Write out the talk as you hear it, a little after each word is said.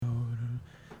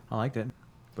I liked it,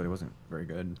 but it wasn't very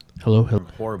good. Hello.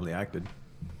 Horribly acted.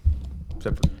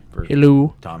 Except for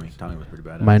Hello. Tommy. Tommy was pretty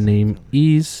badass. My name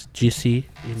is Jesse.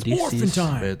 And this morphin' is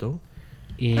time. Beto.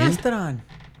 And Mastodon.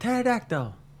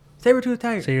 Pterodactyl. Saber-tooth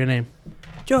tiger. say your name.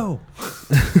 Joe.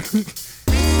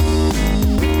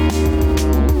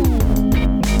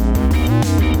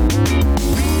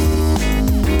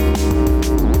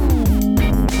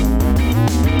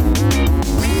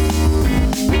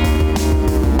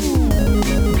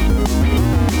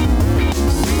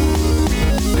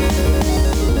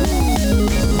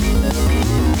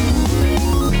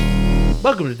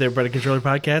 Welcome to the Everybody Controller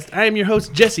Podcast. I am your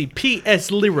host, Jesse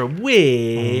P.S. Lira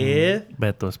with...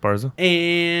 Beto Esparza.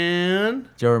 And...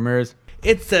 Joe Ramirez.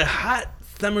 It's a hot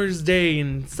summer's day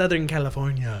in Southern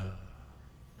California.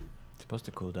 It's supposed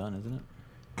to cool down, isn't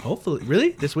it? Hopefully.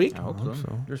 Really? This week? I hope hope so.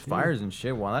 so. There's fires and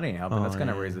shit. Well, that ain't helping. Oh, That's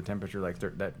gonna yeah. raise the temperature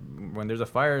that when there's a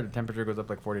fire, the temperature goes up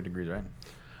like 40 degrees, right?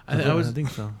 I think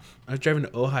so. I was driving to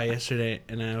Ojai yesterday,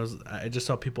 and I just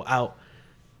saw people out,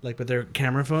 like with their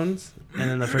camera phones, and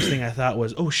then the first thing I thought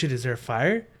was, "Oh shit, is there a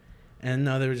fire?" And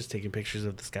no, they were just taking pictures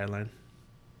of the skyline.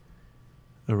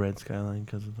 A red skyline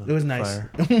because of the It was nice.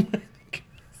 fire.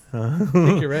 I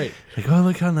think you're right. Like, oh,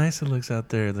 look how nice it looks out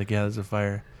there. Like, yeah, there's a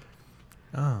fire.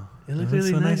 Oh, It looked looks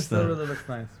really so nice, That though. really looks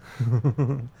nice.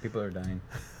 People are dying.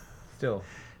 Still,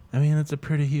 I mean, it's a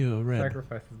pretty hue of red.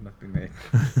 sacrifices must be made.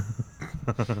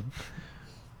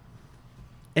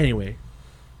 Anyway,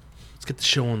 let's get the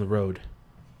show on the road.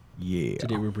 Yeah.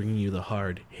 Today we're bringing you the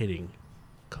hard-hitting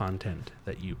content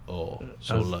that you all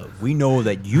so love. We know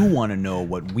that you want to know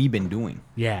what we've been doing.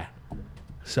 Yeah.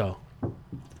 So,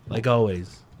 like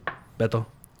always, Beto,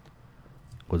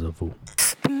 what's up, fool?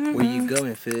 Where you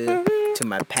going, fool? To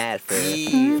my pad,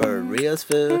 fool. For reals,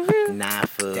 fool? Nah,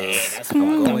 fool.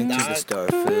 I'm going to the store,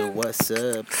 fool. What's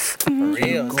up? For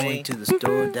reals, I'm going eh? to the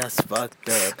store, that's fucked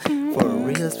up. For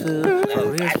reals, fool?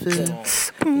 For reals,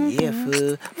 fool? Yeah,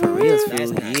 fool. For reals,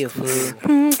 fool? Yeah,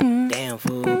 fool. Damn,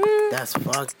 fool. That's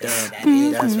fucked up.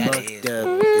 That's fucked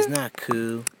up. It's not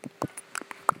cool.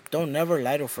 Don't never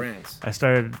lie to friends. I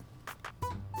started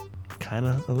kind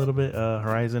of a little bit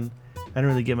Horizon. I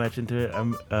didn't really get much into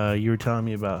it. You were telling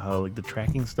me about how like the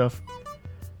tracking stuff.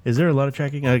 Is there a lot of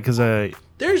tracking? Because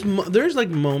There's like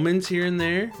moments here and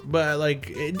there, but like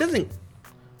it doesn't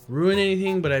ruin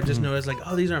anything. But I've just noticed like,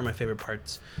 oh, these aren't my favorite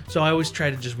parts. So I always try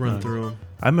to just run through them.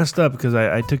 I messed up because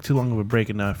I took too long of a break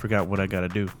and now I forgot what I got to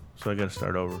do. So I got to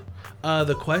start over.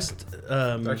 The quest,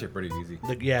 It's actually pretty easy.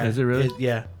 yeah, Is it really?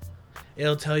 Yeah,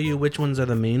 it'll tell you which ones are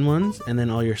the main ones and then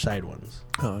all your side ones.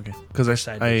 Oh, okay. Because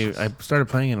Side I missions. started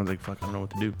playing and I was like, fuck, I don't know what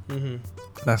to do.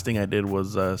 Mm-hmm. Last thing I did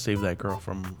was save that girl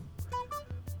from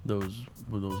those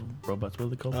robots. What are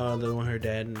they called? The one her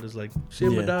dad was like,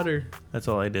 save my Yeah. daughter. That's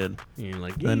all I did. And you're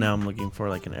like, And now I'm looking for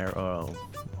like an arrow,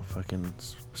 a fucking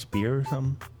spear or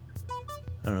something.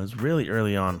 I don't know. It's really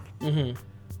early on. Mm-hmm.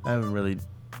 I haven't really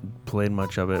played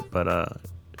much of it, but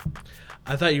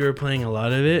I thought you were playing a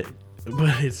lot of it,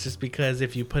 but it's just because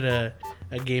if you put a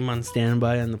game on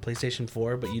standby on the PlayStation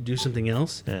 4, but you do something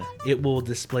else, yeah. it will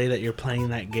display that you're playing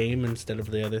that game instead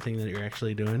of the other thing that you're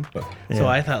actually doing. So Yeah.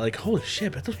 I thought, like, holy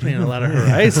shit, Beto's playing a lot of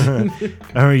Horizon. I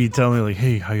remember you telling me like,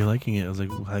 "Hey, how you liking it?" I was like,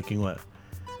 "Liking what?"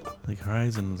 Like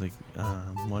Horizon. I was like,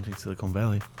 "I'm watching Silicon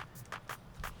Valley."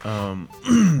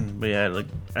 But yeah, like,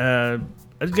 I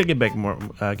just gotta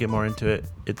get more into it.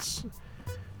 It's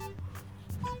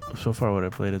so far what I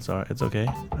played. It's okay.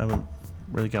 I haven't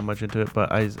really got much into it,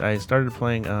 but I started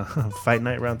playing Fight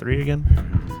Night Round 3 again.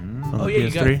 On Oh, the yeah,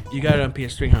 PS3. you got it on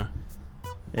PS3, huh?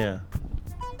 Yeah.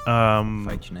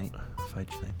 Fight night. Fight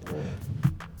Night.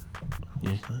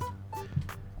 Yeah.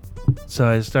 So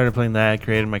I started playing that,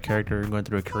 created my character, going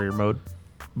through a career mode,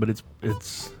 but it's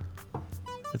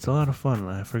a lot of fun.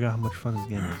 I forgot how much fun this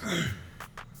game is.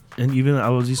 And even I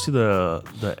was used to the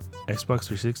Xbox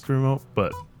 360 remote,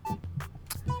 but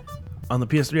on the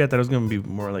PS3 I thought it was gonna be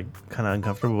more like kind of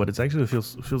uncomfortable, but it's actually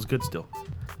feels good still.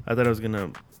 I thought it was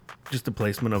gonna just the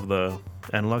placement of the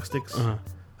analog sticks. Uh-huh.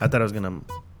 I thought I was gonna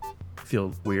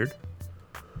feel weird,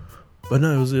 but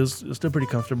no, it was still pretty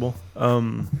comfortable.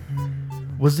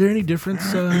 Was there any difference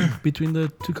between the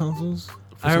two consoles?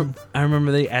 I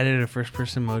remember they added a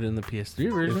first-person mode in the PS3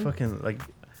 It version. fucking like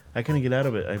I couldn't get out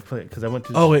of it. I played because I went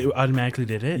to Oh, it automatically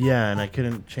did it? yeah, and I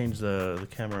couldn't change the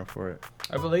camera for it.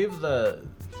 I believe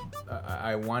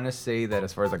I want to say that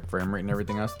as far as like frame rate and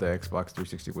everything else, the Xbox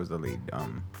 360 was the lead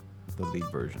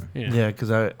version. Yeah,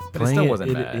 because I But it still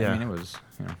wasn't bad. Yeah, I mean, it was,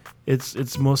 you know.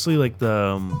 it's mostly like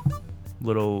the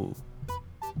little,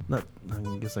 not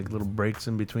I guess like little breaks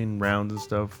in between rounds and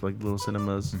stuff, like little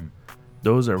cinemas. Mhm.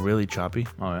 Those are really choppy.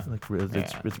 Oh yeah. Like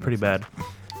it's Yeah, pretty makes bad.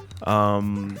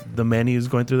 The menus,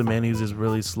 going through the menus is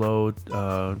really slow.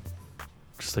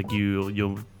 Just like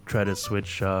you'll try to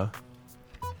switch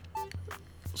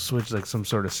like some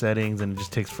sort of settings, and it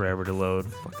just takes forever to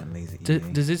load. Fucking lazy.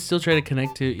 Does it still try to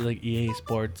connect to like EA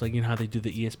Sports, like you know how they do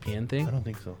the ESPN thing? I don't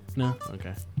think so. No.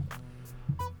 Okay.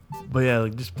 But yeah,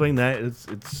 like just playing that,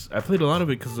 it's I played a lot of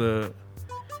it because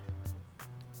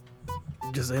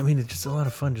it's just a lot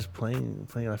of fun just playing.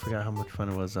 I forgot how much fun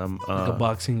it was. Like a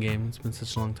boxing game. It's been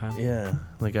such a long time. Yeah,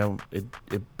 like it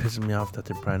pisses me off that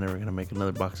they're probably never gonna make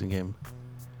another boxing game.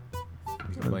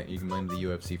 You can blame the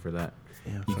UFC for that.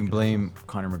 Yeah, You can blame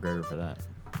Conor McGregor for that.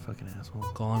 fucking asshole.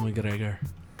 Conor McGregor.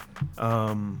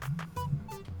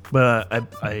 But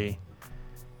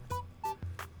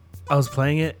I was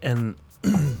playing it and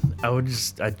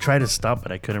I tried to stop,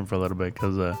 but I couldn't for a little bit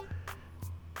because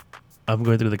I'm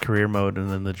going through the career mode and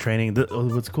then the training.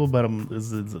 What's cool about them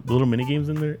is the little mini games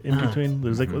in there in between.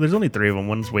 There's only 3 of them.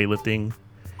 One's weightlifting,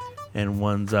 and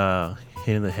one's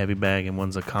hitting the heavy bag, and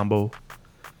one's a combo.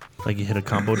 Like you hit a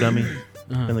combo dummy,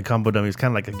 and the combo dummy is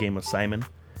kind of like a game of Simon.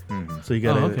 Mm-hmm. So you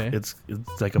gotta. okay. It's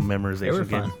like a memorization They were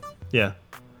game. fun. Yeah.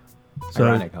 So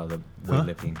Ironic how the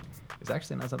weightlifting is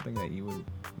actually not something that you would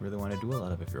really want to do a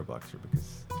lot of if you're a boxer,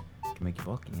 because it can make you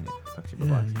bulky and it fucks your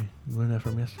yeah, box. you learned that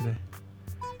from yesterday.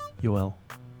 Yoel.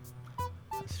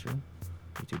 That's true.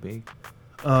 You're too big.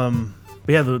 But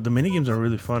yeah, the mini games are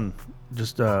really fun.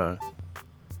 Just it'd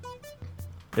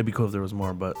be cool if there was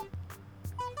more, but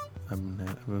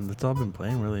that's all I've been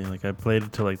playing really. Like I played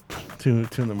it till like 2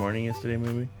 in the morning yesterday,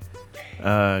 maybe.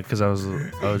 Because I was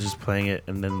just playing it,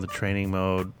 and then the training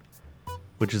mode,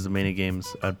 which is the mini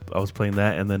games, I was playing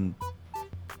that, and then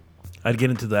I'd get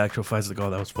into the actual fights. Like,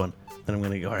 oh, that was fun. Then I'm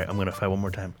gonna fight one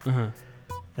more time, and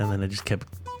then I just kept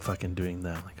fucking doing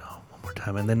that. Like, oh, one more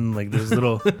time, and then like there's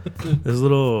little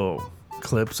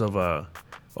clips of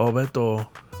Beto,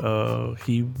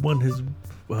 he won his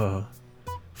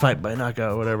fight by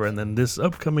knockout or whatever, and then this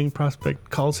upcoming prospect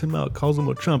calls him out, calls him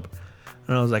a chump.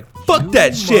 And I was like, fuck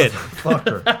that shit.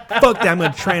 Fucker. Fuck that. I'm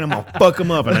going to train him. I'll fuck him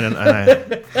up. And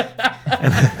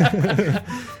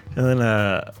then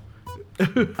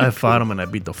I fought him and I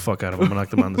beat the fuck out of him. I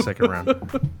knocked him out in the second round.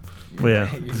 But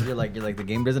yeah. You're like the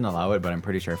game doesn't allow it, but I'm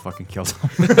pretty sure I fucking killed him.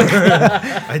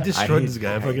 I destroyed this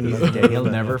guy. I fucking He'll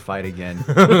never fight again.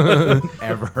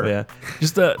 Ever. Yeah.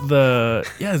 Just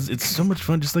it's so much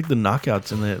fun. Just like the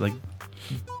knockouts and like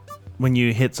when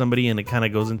you hit somebody and it kind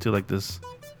of goes into like this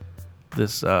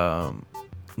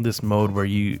mode where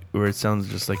it sounds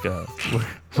just like a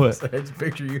what? So I just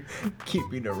picture you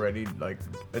keeping a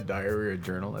diary or a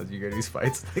journal as you get these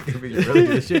fights. Like if you're really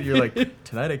good at shit, you're like,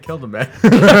 tonight I killed a man.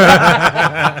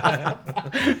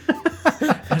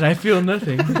 And I feel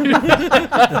nothing.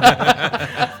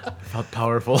 Felt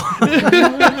powerful.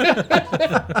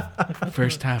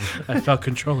 First time I felt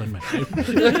control in my life.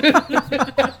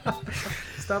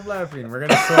 Stop laughing. We're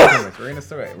gonna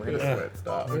sweat. We're gonna sweat.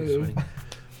 Stop.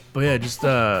 But yeah, just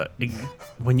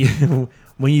when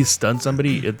you stun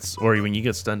somebody, or when you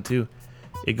get stunned too,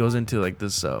 it goes into like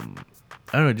this. I don't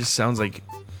know. It just sounds like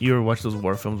you ever watch those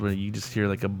war films where you just hear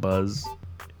like a buzz.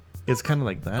 It's kind of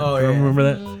like that. Oh, yeah. Remember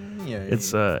that? Yeah.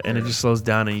 It's and it just slows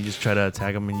down and you just try to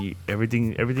attack them and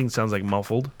everything sounds like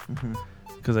muffled.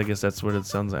 Because I guess that's what it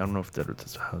sounds like. I don't know if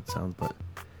that's how it sounds, but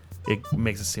it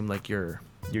makes it seem like you're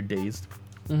dazed.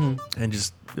 And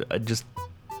just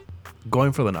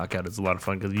going for the knockout is a lot of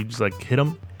fun because you just like hit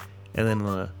him, and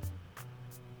then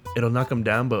it'll knock him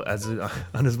down. But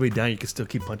on his way down, you can still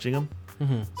keep punching him.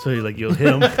 So you'll hit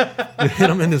him,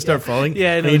 and then start falling.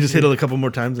 Yeah, and you just hit it a couple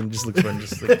more times, and it just looks fun.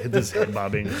 Just like hit this head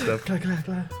bobbing and stuff.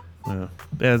 Yeah,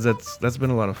 that's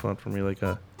been a lot of fun for me.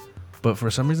 But for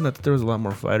some reason, I thought there was a lot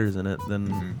more fighters in it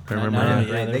than I remember.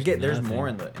 There's more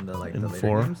in the later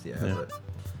 4? games. Yeah. But,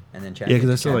 and then Yeah, because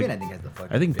I saw Champion, I think has the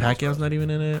fucking. I think biggest Pacquiao's roster. not even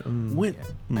in it. When?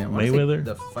 I wanna say Mayweather.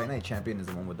 The Fight Night Champion is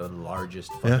the one with the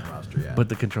largest fucking roster. Yeah. But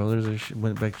the controllers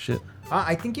went back to shit.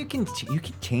 I think you can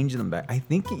change them back. I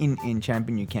think in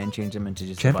Champion you can change them into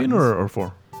just the Champion buttons. or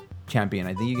 4? Champion.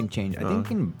 I think you can change. I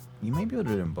think you might be able to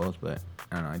do it in both, but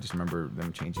I don't know. I just remember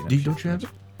them changing. Don't you have it?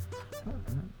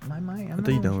 My I thought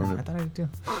you downloaded it. I thought I did too.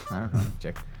 I don't know.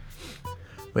 Check.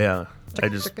 But yeah,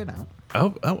 check it out.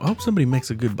 I hope somebody makes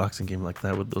a good boxing game like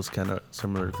that with those kind of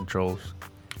similar controls,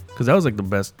 because that was like the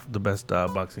best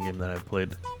boxing game that I've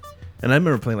played. And I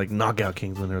remember playing like Knockout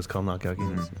Kings when it was called Knockout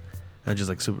Kings, and just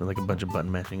like super like a bunch of button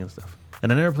mashing and stuff.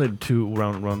 And I never played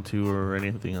round 2 or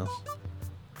anything else.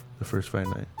 The first Fight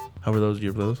Night. How were those? Did you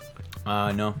ever play those?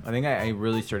 No. I think I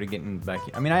really started getting back.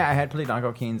 I mean, I had played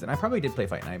Knockout Kings, and I probably did play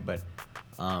Fight Night, but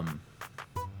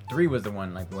 3 was the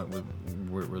one like what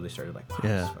really started like wow, Yeah.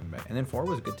 this is fucking bad. And then 4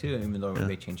 was good too, even though Yeah.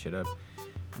 they changed shit up.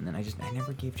 And then I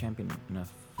never gave Champion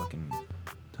enough fucking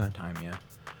time. Yeah.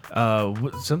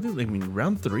 Something like, I mean,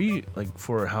 round 3, like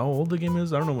for how old the game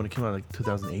is, I don't know when it came out, like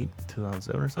 2008,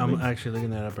 2007 or something. I'm actually looking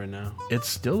that up right now. It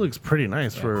still looks pretty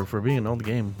nice Yeah. for being an old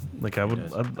game. Like I would,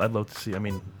 does. I'd love to see. I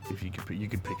mean, if you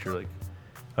could picture like,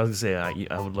 I was gonna say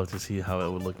I would love to see how it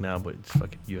would look now, but it's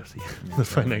fucking UFC. Yeah,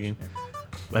 Let's find that pretty game.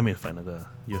 much, I mean, find the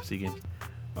UFC games.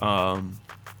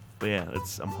 But yeah,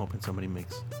 I'm hoping somebody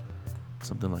makes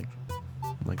something like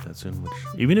that soon. Which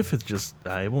even if it's just,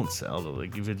 it won't sell though.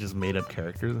 Like if it just made up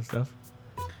characters and stuff.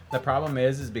 The problem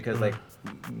is because like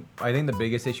I think the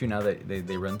biggest issue now that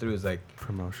they run through is like The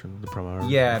promo.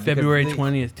 yeah because February they-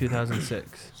 20th,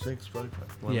 2006.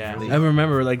 6:45. Yeah, really? I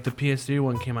remember like the PS3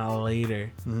 one came out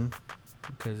later Mm-hmm.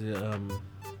 because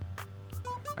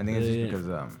I think it's just Yeah. because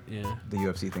yeah. the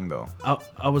UFC thing though.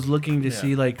 I was looking to Yeah.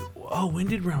 see like, oh, when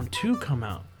did round 2 come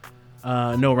out?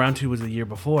 No, round 2 was the year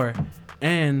before.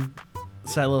 And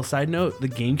little side note, the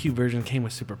GameCube version came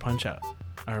with Super Punch Out.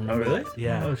 I remember really? that.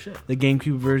 Yeah. Oh, shit. The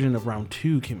GameCube version of round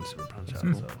 2 came with Super Punch Out.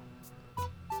 Hmm. So.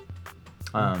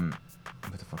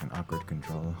 With the fucking awkward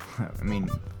control. I mean,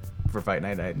 for Fight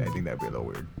Night, I think that'd be a little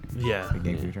weird. Yeah. The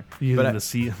game future. Using But the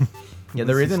C. yeah,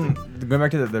 the reason going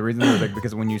back to the reason was like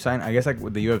because when you sign, I guess like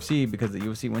with the UFC, because the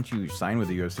UFC once you sign with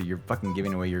the UFC, you're fucking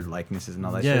giving away your likenesses and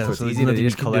all that Yeah, shit. So it's so there's easy to nothing you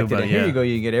just can do collect it. about And it, here yeah. you go,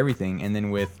 you get everything. And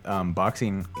then with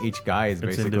boxing, each guy is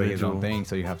It's basically his own individual. thing.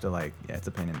 So you have to like, yeah, it's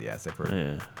a pain in the ass. For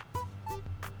Yeah.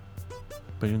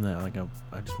 But even that, like,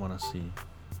 I just want to see.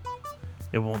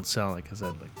 It won't sell, like I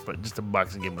said, like, but just a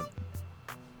boxing game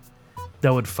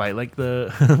that would fight like the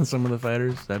some of the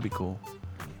fighters. That'd be cool.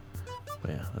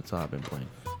 But yeah, that's all I've been playing.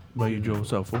 What about you, Joe?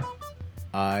 What's up, fool?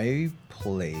 I've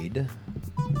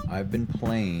been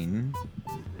playing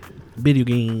Video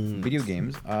game. video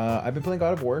games. I've been playing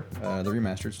God of War, the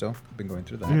remastered still. I've been going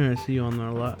through that. Yeah, I see you on there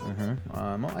a lot.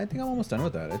 I think I'm almost done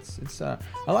with that. It's I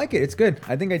like it. It's good.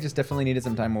 I think I just definitely needed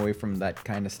some time away from that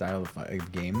kind of style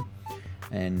of game,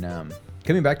 and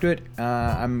coming back to it,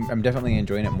 I'm definitely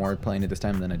enjoying it more playing it this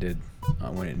time than I did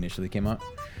when it initially came out.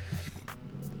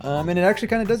 And it actually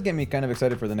kind of does get me kind of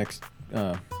excited for the next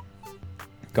God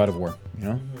of War. You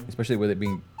know, especially with it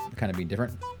being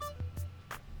different.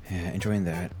 Yeah, enjoying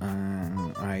that.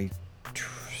 I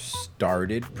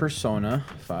started Persona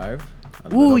 5. a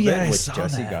Ooh, little yeah, bit, I which saw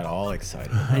Jesse that. got all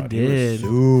excited. I about. He was did.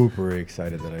 super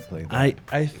excited that I played that.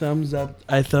 I thumbs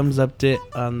upped it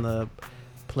on the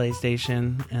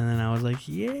PlayStation, and then I was like,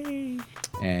 yay!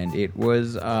 And it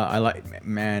was I like,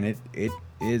 man, it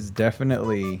is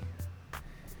definitely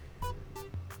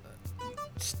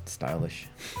stylish.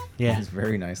 Yeah. It's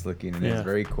very nice looking and Yeah. it's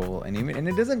very cool, and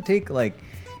it doesn't take like,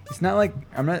 it's not like,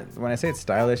 when I say it's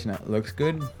stylish and it looks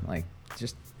good, like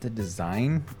just the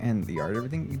design and the art,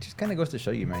 everything, it just kind of goes to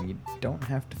show you, man, you don't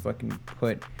have to fucking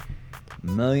put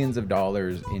millions of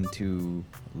dollars into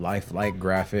lifelike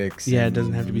graphics. Yeah, it and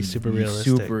doesn't have to be super realistic.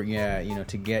 Super, yeah,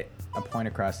 to get a point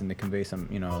across and to convey some,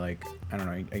 like, I don't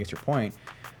know, I guess your point.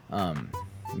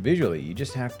 Visually, it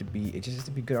just has to be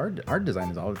good art design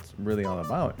is all it's really all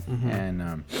about. Mm-hmm.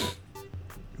 And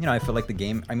I feel like the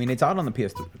game, I mean, it's out on the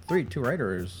PS3 too, right?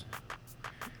 Or is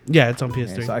Yeah, it's on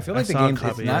PS3. yeah, so I feel like the saw a game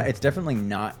copy, it's definitely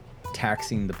not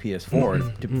taxing the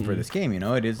PS4 for this game,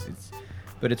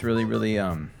 but it's really really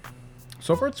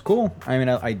so far it's cool. I mean,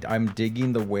 I'm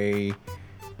digging the way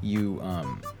you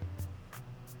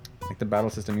like the battle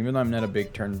system, even though I'm not a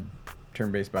big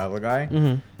turn-based battle guy.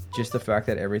 Mm-hmm. Just the fact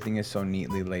that everything is so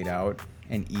neatly laid out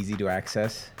and easy to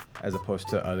access, as opposed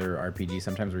to other RPGs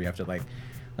sometimes where you have to like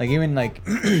even like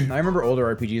I remember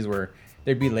older RPGs where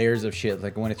there'd be layers of shit.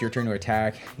 Like when it's your turn to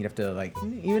attack, you'd have to like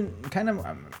even kind of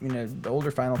the older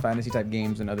Final Fantasy type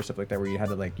games and other stuff like that where you had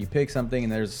to like you pick something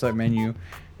and there's a sub menu,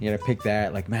 you had to pick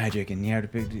that like magic and you had to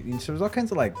pick. So there's all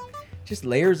kinds of like just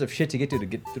layers of shit to get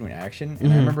through an action.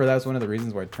 And I remember that was one of the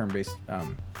reasons why turn-based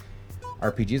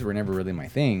RPGs were never really my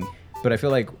thing. But I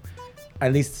feel like,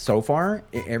 at least so far,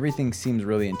 everything seems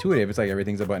really intuitive. It's like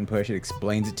everything's a button push. It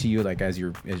explains it to you like as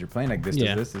you're playing, like this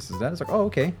Yeah. is this is that. It's like, oh,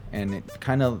 okay. And it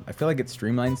kind of, I feel like it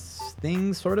streamlines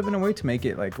things sort of in a way to make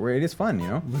it like where it is fun,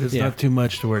 But it's Yeah. not too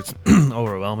much to where it's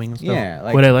overwhelming and stuff. Yeah,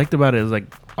 like- what I liked about it is like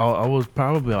I was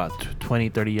probably about 20,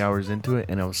 30 hours into it,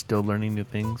 and I was still learning new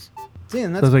things. See,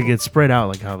 and So that's it's like it's spread out,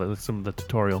 like how some of the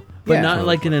tutorial. But Yeah. not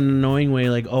like in an annoying way,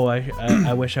 like, oh,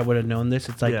 I wish I would have known this.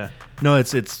 It's like, yeah, no, it's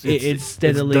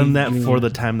steadily done that getting- for the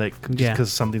time that just Yeah.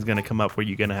 because something's gonna come up where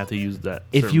you're gonna have to use that.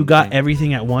 if you certain got thing.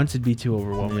 everything at once, it'd be too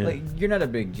overwhelming. like you're not a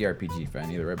big JRPG fan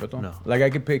either, right, Beto? No. Like I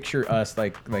could picture us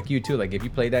like you too. Like if you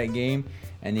play that game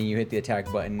and then you hit the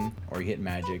attack button or you hit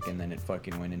magic, and then it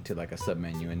fucking went into like a sub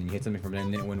menu, and then you hit something from there,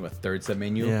 and then it went to a third sub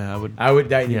menu. Yeah, that I'd would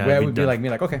be done. like me,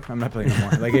 like, okay, I'm not playing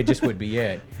anymore. Like it just would be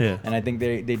it. Yeah. And I think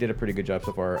they did a pretty good job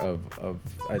so far of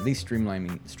at least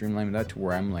streamlining that to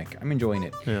where I'm enjoying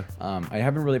it. Yeah. I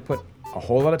haven't really put a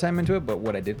whole lot of time into it, but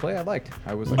what I did play, I liked.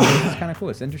 I was like, oh, this is kind of cool.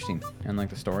 It's interesting, and like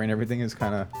the story and everything is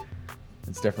kind of.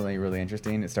 It's definitely really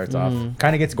interesting. It starts off,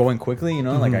 kind of gets going quickly, you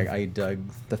know. Like I dug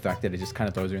the fact that it just kind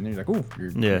of throws you in there. You're like, ooh, you're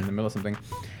in the middle of something.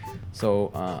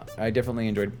 So I definitely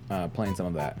enjoyed playing some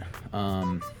of that.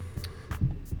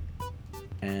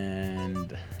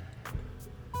 And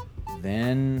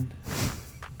then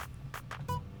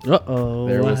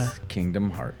there was Kingdom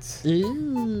Hearts.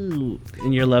 Ooh.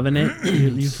 And you're loving it?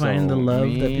 You find the love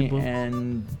me that people...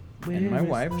 and my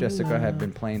wife, Jessica, have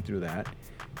been playing through that.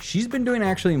 She's been doing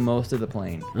actually most of the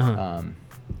playing.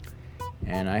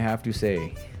 And I have to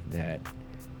say that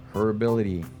her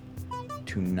ability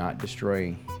to not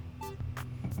destroy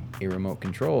a remote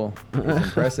control is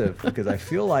impressive, because I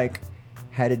feel like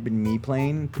had it been me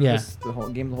playing through the whole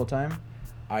game the whole time,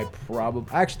 I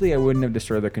wouldn't have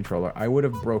destroyed the controller. I would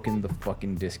have broken the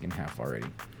fucking disc in half already.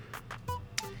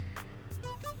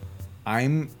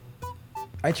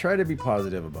 I try to be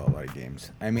positive about a lot of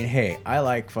games. I mean, hey, I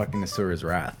like fucking Asura's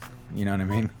Wrath. You know what I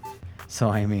mean? So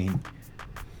I mean,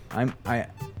 I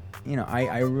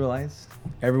realize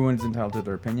everyone's entitled to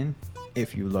their opinion.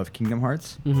 If you love Kingdom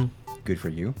Hearts, good for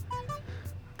you.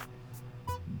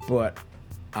 But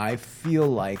I feel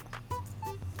like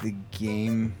the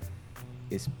game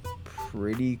is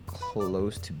pretty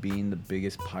close to being the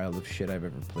biggest pile of shit I've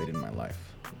ever played in my life.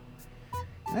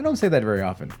 I don't say that very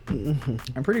often.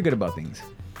 I'm pretty good about things.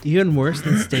 Even worse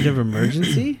than State of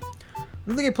Emergency? I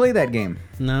don't think I played that game.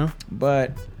 No?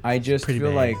 But I just Pretty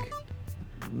feel bad.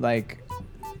 like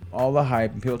all the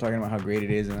hype and people talking about how great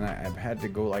it is, and then I've had to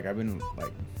go, like, I've been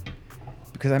like,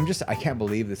 because I can't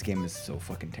believe this game is so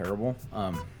fucking terrible.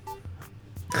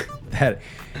 That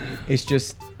it's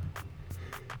just,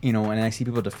 you know, when I see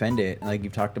people defend it, like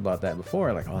you've talked about that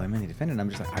before, like, oh, they mean they defend it. I'm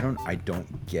just like, I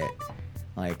don't get.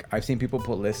 Like, I've seen people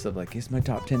put lists of like, it's my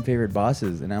top 10 favorite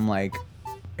bosses, and I'm like,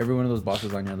 every one of those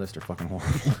bosses on your list are fucking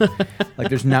horrible. Like,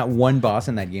 there's not one boss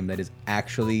in that game that is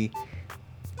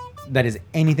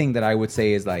anything that I would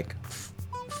say is like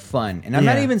fun. And I'm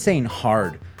not even saying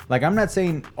hard. Like, I'm not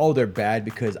saying, oh, they're bad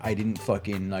because I didn't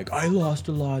fucking, like, I lost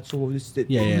a lot, so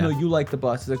you know, you like the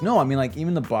bosses. Like, no, I mean, like,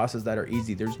 even the bosses that are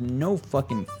easy, there's no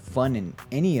fucking fun in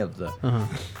any of the.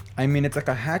 I mean, it's like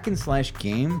a hack and slash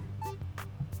game.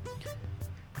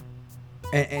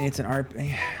 And it's an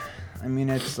RPG. I mean,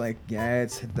 it's like, yeah,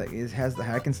 it has the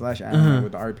hack and slash element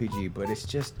with the RPG, but it's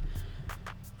just,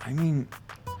 I mean,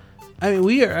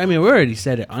 we already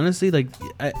said it. Honestly, like,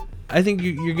 I think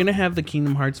you're gonna have the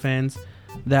Kingdom Hearts fans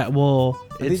that will.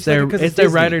 It's their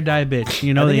ride or die bitch.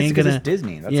 You know, they ain't gonna. It's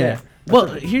Disney. That's it. Well,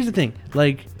 here's the thing.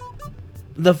 Like,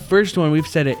 the first one, we've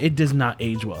said it. It does not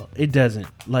age well. It doesn't.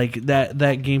 Like that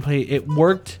gameplay. It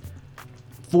worked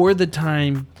for the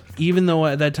time, even though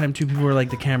at that time too people were like,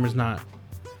 the camera's not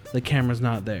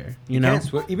there. You know,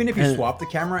 even if you swap the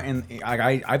camera, and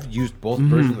I've used both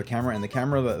versions of the camera, and the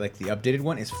camera that, like, the updated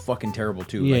one is fucking terrible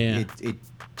too. Like, it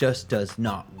just does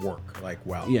not work like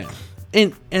well. Yeah.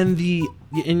 And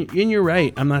you're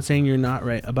right. I'm not saying you're not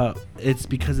right about it's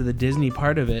because of the Disney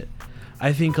part of it.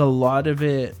 I think a lot of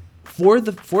it for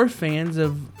fans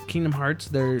of Kingdom Hearts,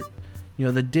 they're, you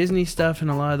know, the Disney stuff and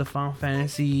a lot of the Final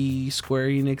Fantasy, Square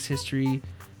Enix history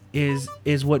is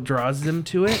what draws them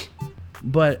to it.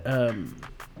 But I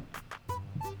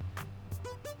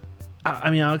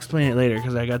mean, I'll explain it later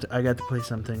because I got to play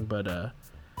something. But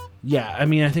yeah, I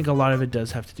mean, I think a lot of it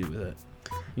does have to do with it.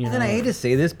 You know? And I hate to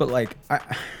say this, but like,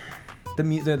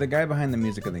 the guy behind the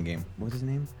music of the game, what's his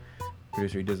name?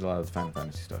 Producer. He does a lot of the Final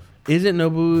Fantasy stuff. Is it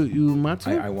Nobuo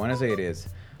Uematsu? I want to say it is,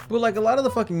 but like a lot of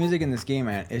the fucking music in this game,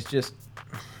 man, it's just.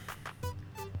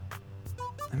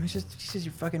 I mean, it's just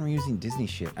you're fucking reusing Disney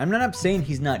shit. I'm not saying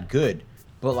he's not good,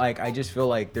 but like, I just feel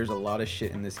like there's a lot of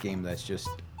shit in this game that's just.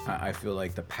 I feel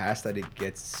like the past that it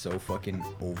gets so fucking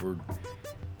over.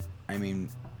 I mean,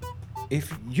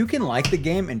 if you can like the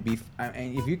game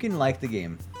if you can like the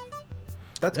game,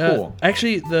 that's cool.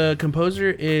 Actually, the composer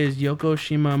is Yoko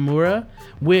Shimomura,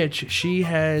 which she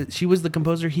was the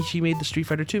composer. She made the Street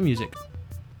Fighter 2 music.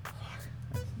 That's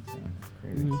insane. That's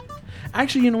crazy.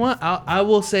 Actually, you know what? I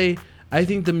will say I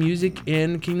think the music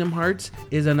in Kingdom Hearts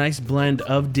is a nice blend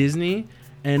of Disney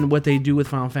and what they do with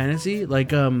Final Fantasy.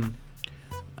 Like,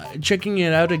 checking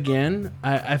it out again,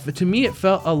 to me it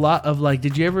felt a lot of like,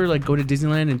 did you ever like go to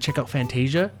Disneyland and check out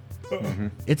Fantasia?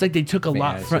 It's like they took a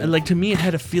lot Yeah, from. sure. Like to me, it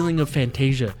had a feeling of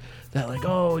Fantasia. That like,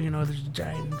 oh, there's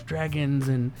giant dragons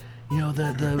and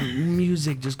the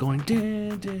music just going.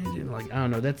 Dun, dun, dun. Like I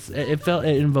don't know.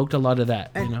 It invoked a lot of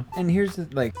that. And here's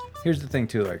the thing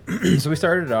too. Like, so we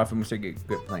started it off and we started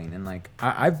get playing, and like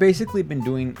I've basically been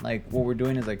doing like what we're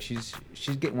doing is like she's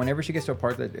getting whenever she gets to a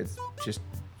part that it's just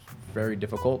very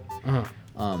difficult.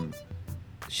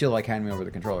 She'll like hand me over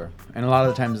the controller, and a lot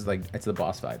of the times it's the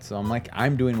boss fights. So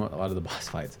I'm doing a lot of the boss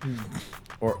fights,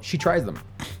 or she tries them,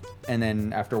 and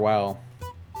then after a while,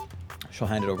 she'll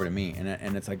hand it over to me,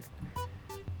 and it's like,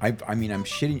 I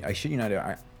shit you not.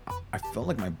 I felt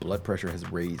like my blood pressure has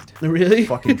raised. Really?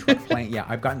 Fucking playing. Yeah,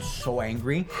 I've gotten so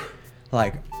angry,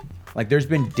 like there's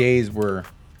been days where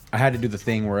I had to do the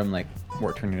thing where I'm like,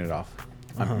 we're turning it off.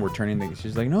 We're turning the.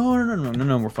 She's like,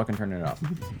 no, we're fucking turning it off.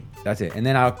 That's it. And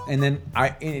then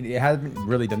it hasn't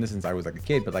really done this since I was like a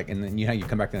kid, but and then you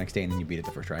come back the next day and then you beat it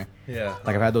the first try. Yeah.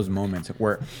 Like I've had those moments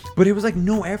but it was like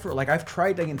no effort. Like I've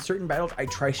tried in certain battles, I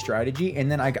try strategy,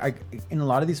 and then I in a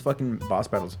lot of these fucking boss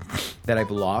battles that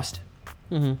I've lost,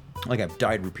 like I've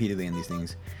died repeatedly in these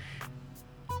things.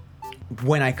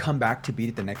 When I come back to beat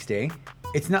it the next day,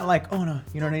 it's not like, oh no,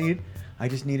 you know what I need? I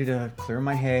just needed to clear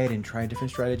my head and try a different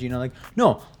strategy.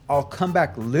 No, I'll come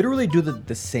back, literally do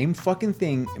the same fucking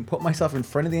thing and put myself in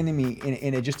front of the enemy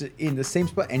in the same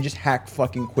spot and just hack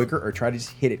fucking quicker or try to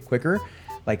just hit it quicker,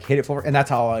 like hit it forward. And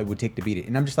that's how I would take to beat it.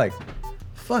 And I'm just like,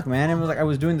 fuck, man. It was like I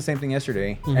was doing the same thing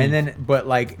yesterday. And then, but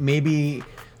like maybe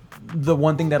the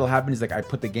one thing that'll happen is like I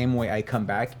put the game away, I come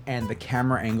back, and the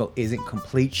camera angle isn't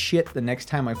complete shit the next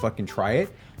time I fucking try it.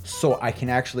 So I can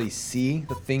actually see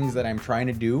the things that I'm trying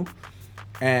to do.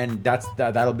 And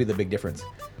that'll be the big difference.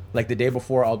 Like the day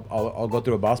before, I'll go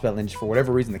through a boss battle and just for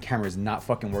whatever reason the camera is not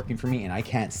fucking working for me and I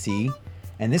can't see.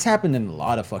 And this happened in a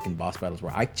lot of fucking boss battles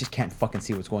where I just can't fucking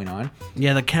see what's going on.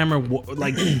 Yeah, the camera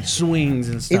swings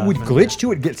and stuff. It would glitch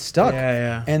too. It'd get stuck.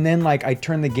 Yeah. And then like I'd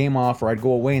turn the game off or I'd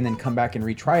go away and then come back and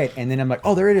retry it. And then I'm like,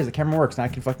 oh, there it is. The camera works. Now I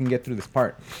can fucking get through this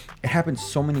part. It happens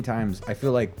so many times. I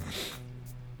feel like,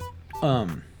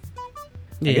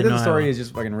 the story is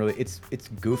just fucking really, it's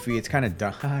goofy. It's kind of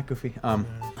dumb. Goofy.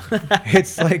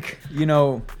 It's like, you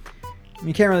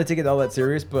can't really take it all that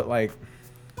serious, but the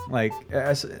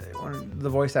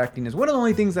voice acting is one of the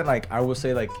only things that I will say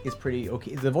is pretty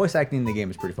okay. The voice acting in the game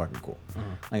is pretty fucking cool.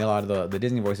 Like a lot of the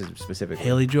Disney voices specifically.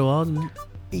 Haley Joel Osment.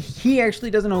 He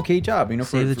actually does an okay job,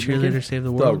 Save the cheerleader, save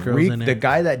the world. The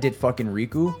guy that did fucking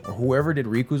Riku, or whoever did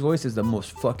Riku's voice, is the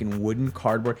most fucking wooden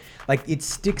cardboard. Like it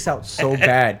sticks out so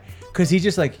bad because he's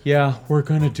just like, yeah, we're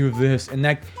gonna do this, and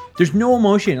there's no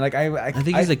emotion. Like I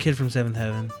think he's the kid from Seventh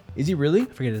Heaven. Is he really? I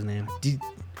forget his name.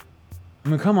 I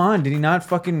mean, come on, did he not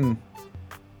fucking?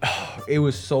 It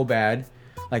was so bad.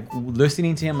 Like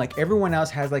listening to him, like everyone else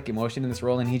has emotion in this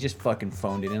role, and he just fucking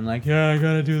phoned it in. Like, yeah, I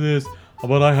gotta do this,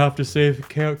 but I have to save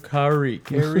Kairi,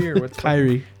 or what's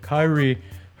Kairi,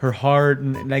 her heart,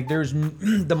 and there's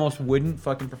the most wooden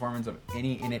fucking performance of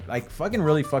any in it. Fucking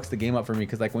really fucks the game up for me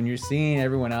because when you're seeing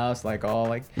everyone else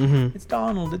it's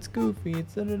Donald, it's Goofy,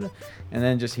 it's and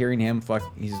then just hearing him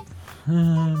he's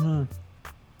it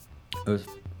was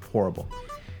horrible.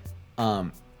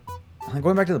 Going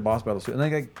back to the boss battles,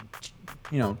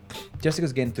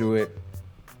 Jessica's getting through it.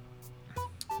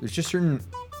 There's just certain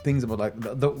things about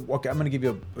okay, I'm gonna give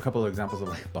you a couple of examples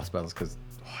of boss battles because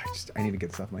I need to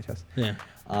get this off my chest. Yeah.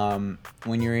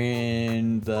 When you're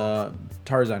in the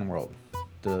Tarzan world,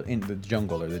 in the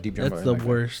jungle or the deep jungle. That's the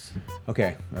worst.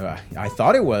 Okay, I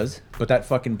thought it was, but that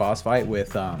fucking boss fight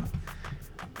with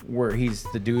where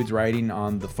the dude's riding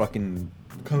on the fucking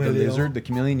the lizard, the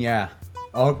chameleon. Yeah.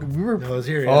 Oh, we were. That was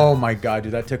here. Yeah. Oh my god,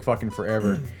 dude, that took fucking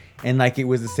forever. And it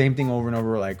was the same thing over and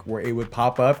over, where it would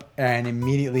pop up and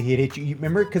immediately he'd hit you. You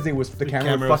remember? Because it was the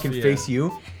camera would fucking face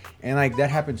you, and that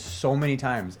happened so many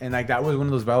times. And that was one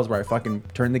of those battles where I fucking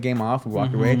turned the game off, we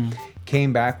walked away,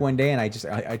 came back one day, and I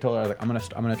told her I'm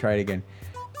gonna try it again,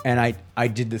 and I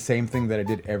did the same thing that I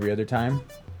did every other time,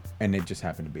 and it just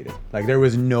happened to beat it. There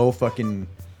was no fucking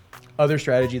other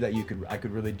strategy that I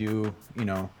could really do.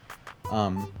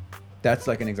 That's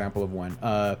an example of one.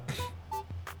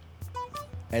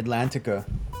 Atlantica,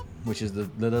 which is the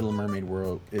Little Mermaid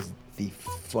world, is the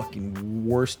fucking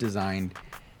worst designed,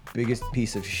 biggest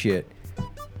piece of shit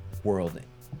world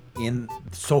in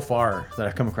so far that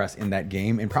I've come across in that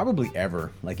game, and probably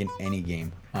ever, in any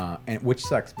game. And which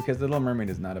sucks because the Little Mermaid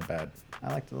is not a bad.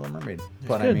 I like the Little Mermaid,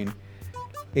 but I mean,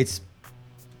 it's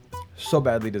so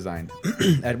badly designed.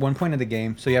 At one point in the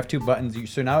game, so you have two buttons.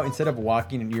 So now instead of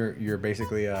walking, you're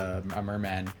basically a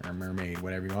merman or a mermaid,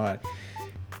 whatever you want.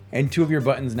 And two of your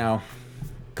buttons now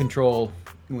control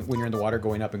when you're in the water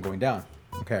going up and going down.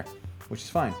 Okay, which is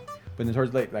fine. But then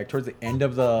towards the end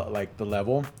of the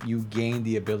level, you gain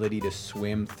the ability to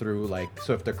swim through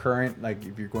so if the current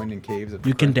if you're going in caves, if the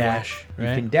You can current's dash, right,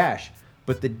 right? You can dash,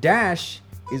 but the dash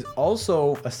is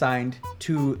also assigned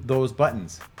to those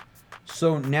buttons.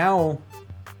 So now,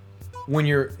 when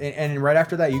you're and right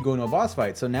after that, you go into a boss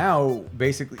fight. So now,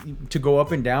 basically, to go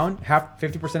up and down,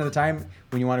 50% of the time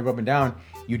when you want to go up and down,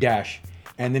 you dash.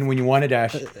 And then when you want to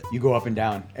dash, you go up and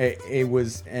down. It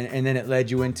was, and then it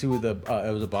led you into it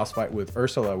was a boss fight with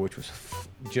Ursula, which was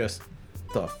just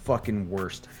the fucking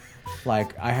worst. Did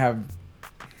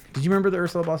you remember the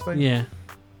Ursula boss fight? Yeah.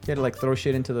 You had to throw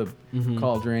shit into the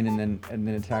cauldron and then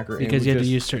attack her. Because you had to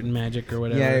use certain magic or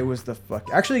whatever. Yeah, it was the fuck.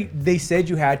 Actually, they said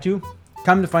you had to.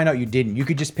 Come to find out, you didn't. You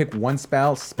could just pick one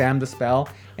spell, spam the spell,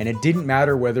 and it didn't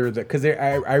matter whether because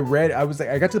I got to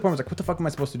the point where I was like, what the fuck am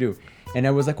I supposed to do? And I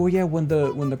was like, oh yeah, when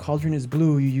the cauldron is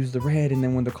blue, you use the red, and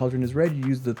then when the cauldron is red, you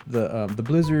use the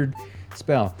blizzard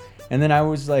spell. And then I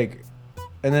was like,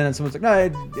 and then someone's like,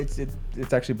 no,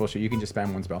 it's actually bullshit. You can just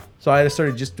spam one spell. So I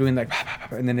started just doing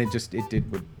and then it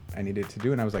did what I needed to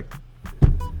do, and I was like,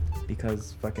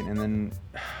 because fucking, and then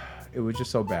it was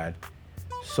just so bad.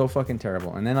 So fucking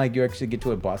terrible. And then you actually get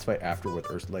to a boss fight after with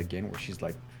Ursula again, where she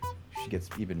gets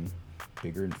even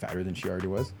bigger and fatter than she already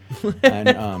was.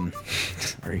 And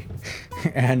sorry.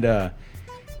 And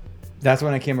that's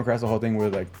when I came across the whole thing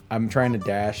where I'm trying to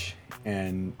dash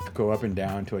and go up and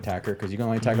down to attack her, because you can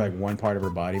only attack one part of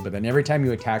her body, but then every time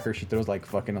you attack her, she throws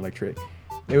fucking electric.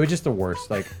 It was just the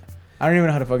worst. I don't even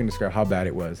know how to fucking describe how bad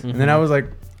it was. And then I was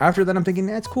after that, I'm thinking,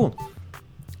 that's cool.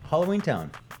 Halloween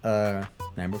Town.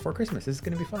 Night before Christmas. This is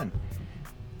gonna be fun.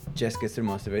 Jess gets through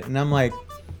most of it, and I'm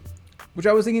which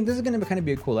I was thinking, this is gonna kind of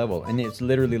be a cool level, and it's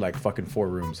literally fucking 4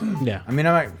 rooms. Yeah. I mean,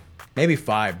 I'm maybe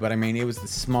 5, but I mean, it was the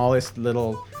smallest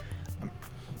little.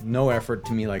 No effort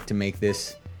to me to make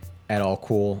this at all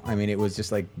cool. I mean, it was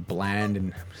just bland,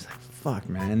 and I'm just fuck,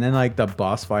 man. And then the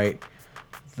boss fight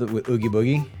with Oogie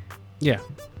Boogie. Yeah.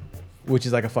 Which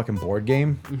is a fucking board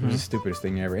game. It was the stupidest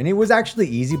thing ever. And it was actually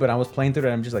easy, but I was playing through it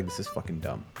and I'm just this is fucking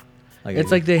dumb.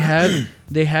 It's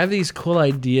they have these cool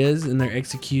ideas and their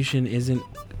execution isn't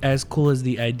as cool as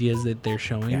the ideas that they're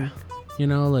showing. Yeah. You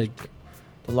know, the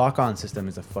lock-on system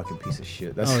is a fucking piece of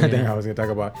shit. That's the yeah. thing I was gonna talk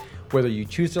about. Whether you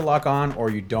choose to lock on or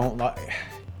you don't lock,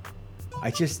 I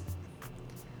just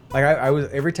I was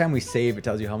every time we save, it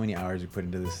tells you how many hours we put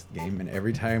into this game, and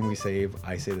every time we save,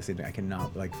 I say the same thing. I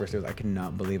cannot first it was I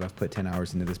cannot believe I've put 10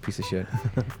 hours into this piece of shit.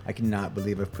 I cannot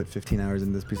believe I've put 15 hours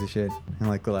into this piece of shit.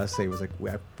 And the last save was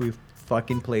we've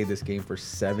fucking played this game for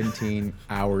 17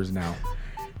 hours now,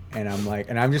 and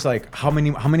I'm just how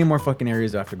many more fucking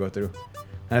areas do I have to go through?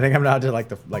 And I think I'm down to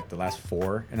the last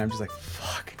 4, and I'm just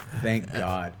fuck, thank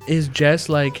God. Is Jess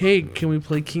hey, can we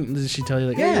play King? Does she tell you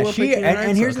hey, yeah, you wanna play Kingdom Hearts?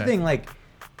 and here's the Okay. thing,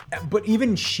 but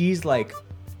even she's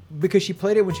because she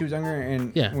played it when she was younger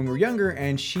and when we were younger,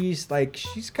 and she's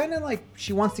kind of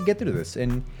she wants to get through this,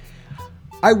 and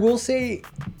I will say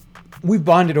we've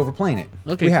bonded over playing it.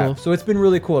 Okay, we cool. have. So it's been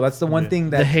really cool. That's the one thing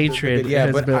that The hatred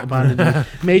has but bonded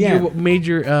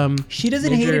major she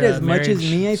doesn't hate it as much as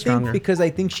me, I think, stronger. because I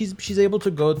think she's able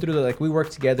to go through we work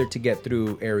together to get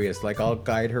through areas. I'll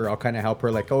guide her, I'll kind of help her,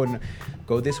 oh,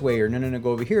 go this way, or no,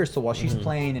 go over here. So while she's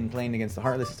playing against the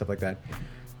Heartless and stuff like that,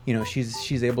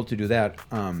 she's able to do that.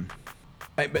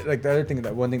 But the other thing,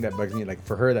 one thing that bugs me,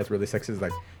 for her, that's really sexy, is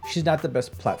she's not the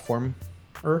best platformer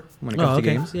when it comes to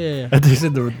games. Yeah. I think you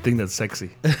said the thing that's sexy.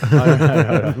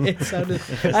 No. It sounded.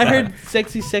 I heard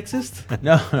sexy sexist.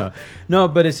 No,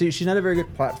 but she's not a very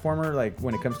good platformer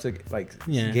when it comes to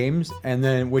games, and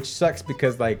then which sucks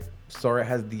because Sora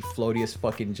has the floatiest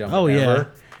fucking jump ever. Yeah.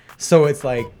 So it's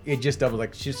it just doubles.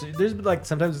 There's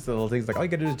sometimes it's the little things all you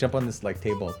gotta do is jump on this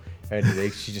table, and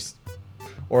she just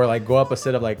or go up a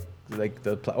set of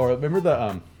or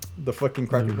remember the fucking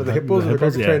cracker for the hippos, or the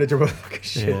cracker trying to jump up fucking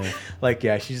shit.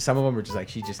 Yeah. She's some of them are just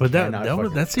she just. But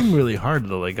cannot that seemed really hard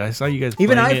though. I saw you guys.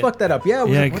 Even playing I it. fucked that up. Yeah.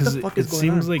 Yeah, what the fuck it is going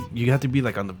seems on? like you have to be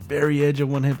on the very edge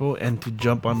of one hippo and to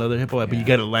jump on the other hippo, but you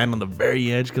got to land on the very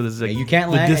edge because it's you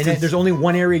can't land. And there's only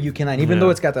one area you can land, even though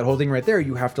it's got that whole thing right there.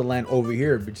 You have to land over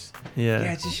here. But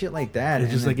it's just shit like that.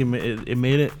 It's just it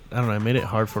made it. I don't know. It made it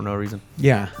hard for no reason.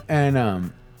 Yeah,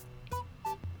 and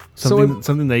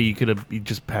something that you could have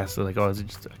just passed. Is it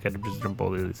just I got to just jump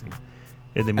over these things.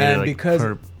 And they made it because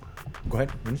go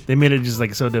ahead. Finish. They made it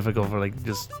just so difficult for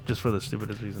just for the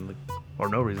stupidest reason, or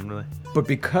no reason really. But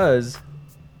because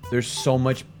there's so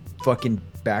much fucking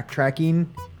backtracking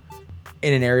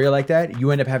in an area like that,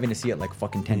 you end up having to see it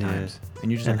fucking 10 times,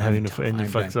 and you just having to and you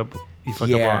fucks up. You fuck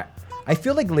up a lot. I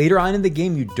feel later on in the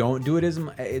game you don't do it as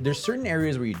much. There's certain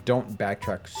areas where you don't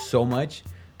backtrack so much,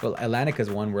 But Atlantica's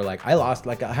one where like I lost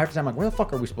like half the time. Like, where the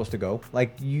fuck are we supposed to go?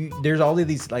 Like there's all of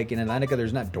these like in Atlantica.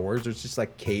 There's not doors. There's just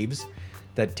like caves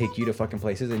that take you to fucking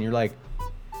places, and you're like,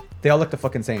 they all look the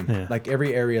fucking same. Yeah. Like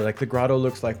every area, like the grotto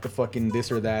looks like the fucking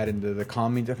this or that, and the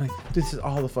calming. I'm like, this is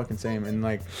all the fucking same. And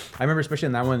like I remember especially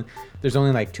in that one, there's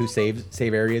only like 2 save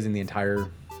areas in the entire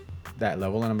that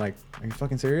level, and I'm like, are you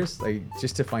fucking serious? Like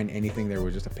just to find anything there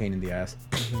was just a pain in the ass.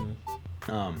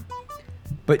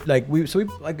 But like we've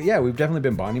definitely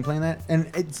been bonding playing that, and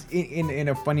it's in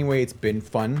a funny way. It's been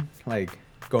fun, like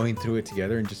going through it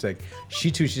together, and just like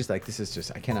she's just like, this is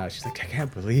just I cannot. She's like, I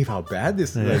can't believe how bad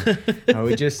this is.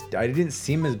 Like, I didn't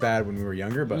seem as bad when we were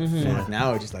younger, but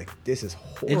now it's just like this is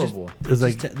horrible. It's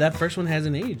like That first one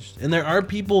hasn't aged, and there are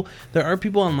people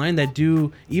online that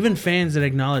do, even fans that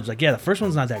acknowledge like, yeah, the first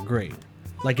one's not that great.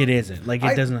 Like it isn't. Like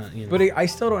it does not. You know. But I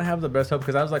still don't have the best hope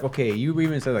because I was like, okay, you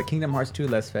even said like Kingdom Hearts 2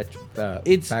 less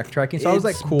It's backtracking, so I was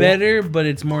like, cool, better, but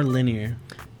it's more linear.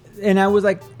 and I was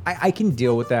like, I can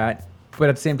deal with that. But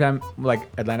at the same time, like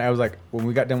Atlanta, I was like, when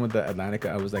we got done with the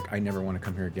Atlantica, I was like, I never want to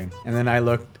come here again. And then I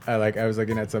was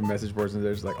looking at some message boards, and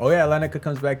there's like, oh yeah, Atlantica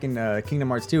comes back in Kingdom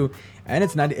Hearts 2, and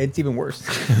it's even worse.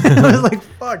 I was like,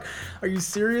 fuck, are you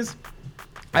serious?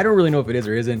 I don't really know if it is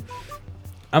or isn't.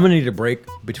 I'm gonna need a break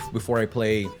before I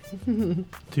play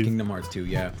Kingdom Hearts 2.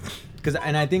 Yeah,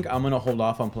 and I think I'm gonna hold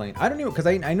off on playing. I don't know because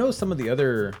I know some of the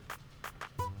other.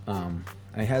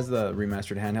 It has the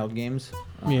remastered handheld games.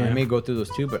 Yeah. I may go through those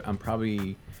too, but I'm gonna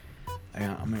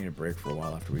need a break for a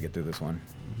while after we get through this one.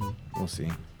 We'll see.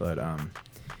 But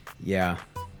yeah.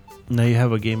 now you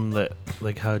have a game that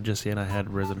like how Jesse and I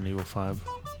had Resident Evil 5.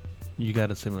 You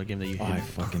got a similar game that you hate.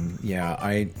 Yeah.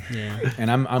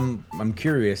 And I'm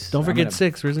curious. Don't I'm forget gonna-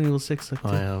 6, Resident Evil 6. Oh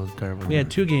yeah, that was terrible. We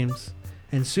had 2 games,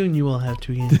 and soon you will have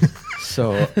 2 games.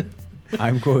 So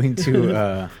I'm going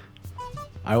to.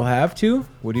 I will have to.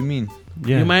 What do you mean?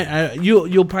 Yeah. You might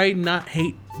you'll probably not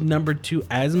hate number 2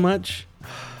 as much,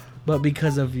 but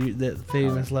because of the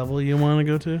famous level you want to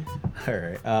go to. All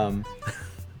right.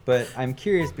 But I'm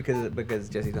curious because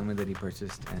Jesse told me that he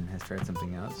purchased and has tried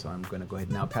something out, so I'm gonna go ahead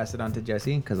and now pass it on to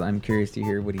Jesse because I'm curious to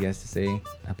hear what he has to say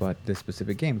about this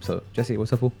specific game. So Jesse,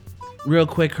 what's up, fool? Real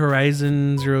quick,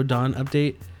 Horizon Zero Dawn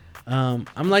update.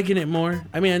 I'm liking it more.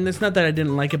 I mean, it's not that I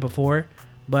didn't like it before,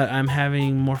 but I'm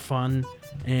having more fun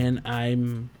and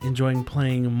I'm enjoying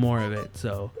playing more of it.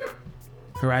 So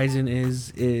Horizon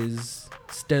is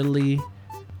steadily.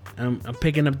 I'm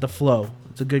picking up the flow.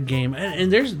 It's a good game, and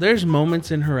there's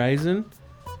moments in Horizon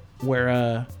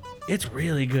where it's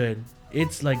really good.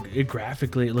 It's like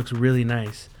graphically it looks really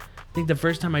nice. I think the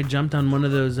first time I jumped on one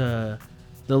of those the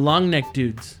long neck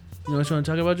dudes. You know what you want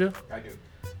to talk about, Joe? I do.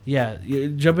 Yeah,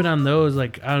 jumping on those,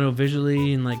 like, I don't know,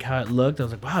 visually and like how it looked, I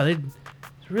was like, wow, it's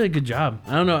a really good job.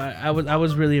 I don't know, I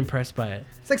was really impressed by it.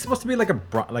 It's like supposed to be like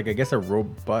I guess a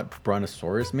robot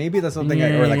brontosaurus, maybe that's something,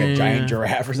 or like a giant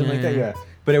giraffe or something like that. Yeah,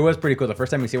 but it was pretty cool. The first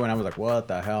time you see one, I was like, what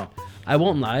the hell? I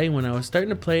won't lie, when I was starting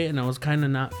to play it and I was kind of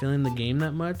not feeling the game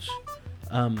that much,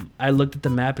 I looked at the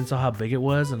map and saw how big it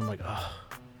was, and I'm like, oh,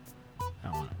 I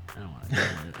don't want to.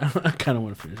 I kind of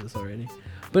want to finish this already.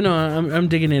 But no, I'm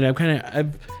digging it. I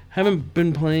haven't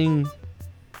been playing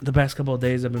the past couple of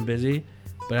days. I've been busy,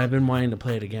 but I've been wanting to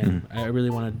play it again. I really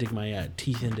want to dig my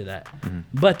teeth into that.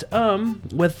 But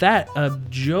with that,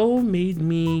 Joe made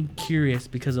me curious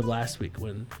because of last week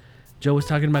when Joe was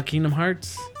talking about Kingdom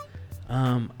Hearts.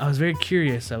 I was very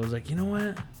curious. I was like, you know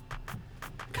what?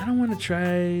 I kind of want to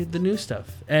try the new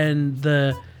stuff. And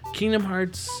the Kingdom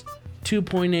Hearts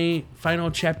 2.8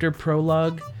 Final Chapter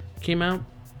Prologue came out.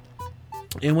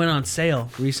 It went on sale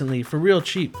recently for real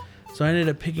cheap. So I ended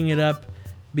up picking it up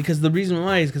because the reason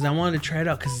why is because I wanted to try it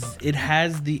out because it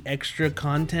has the extra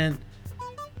content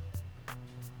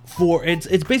for it's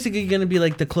basically going to be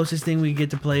like the closest thing we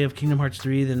get to play of Kingdom Hearts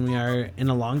 3 than we are in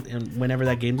whenever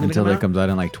that game's going to come Until it out. comes out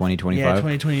in like 2025. Yeah,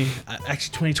 2020,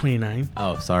 actually 2029.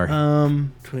 Oh, sorry.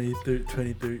 39.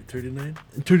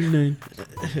 39.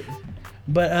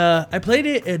 But I played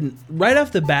it, and right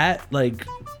off the bat, like,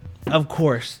 of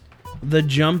course, the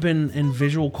jump in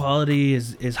visual quality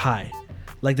is high.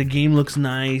 Like, the game looks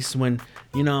nice. When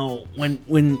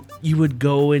you would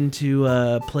go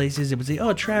into places, it would say,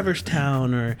 oh, Traverse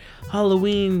Town or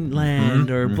Halloween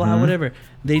Land or blah, whatever.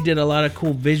 They did a lot of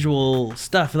cool visual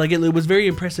stuff. Like, it was very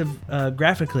impressive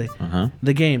graphically,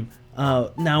 the game.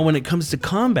 Now, when it comes to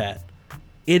combat,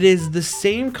 it is the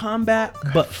same combat,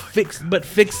 but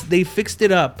fixed. They fixed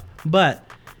it up, but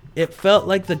it felt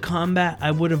like the combat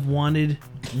I would have wanted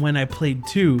when I played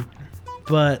 2,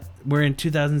 but we're in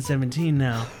 2017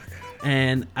 now,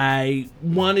 and I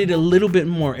wanted a little bit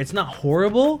more. It's not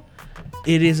horrible,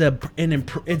 it is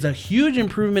it's a huge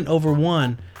improvement over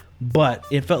 1, but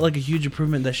it felt like a huge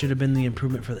improvement that should have been the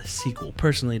improvement for the sequel,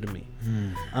 personally to me.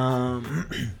 I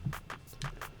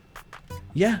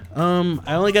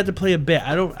only got to play a bit.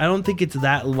 I don't think it's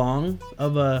that long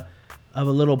of a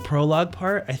little prologue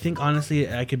part. I think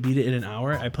honestly I could beat it in an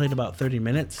hour. I played about 30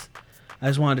 minutes. I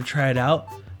just wanted to try it out.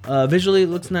 Visually it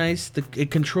looks nice. It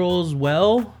controls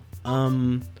well. I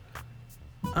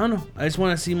don't know. I just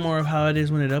want to see more of how it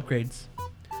is when it upgrades.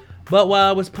 But while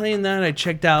I was playing that, I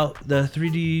checked out the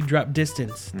 3D drop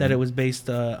distance that it was based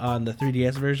on the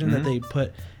 3DS version that they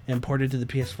put and ported to the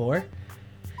PS4.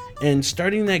 And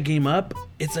starting that game up,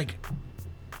 it's like,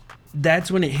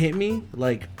 that's when it hit me.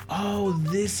 Like, oh,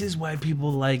 this is why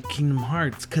people like Kingdom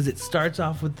Hearts. Because it starts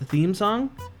off with the theme song.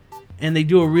 And they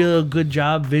do a real good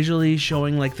job visually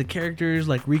showing like the characters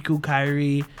like Riku,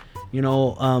 Kairi,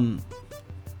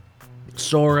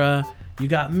 Sora. You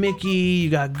got Mickey, you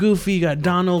got Goofy, you got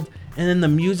Donald. And then the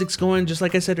music's going, just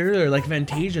like I said earlier, like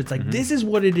Fantasia. It's like, this is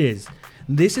what it is.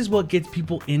 This is what gets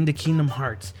people into Kingdom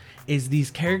Hearts, is these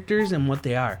characters and what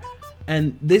they are.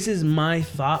 And this is my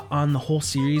thought on the whole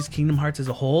series, Kingdom Hearts as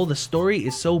a whole. The story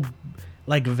is so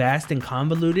like vast and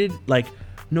convoluted. Like,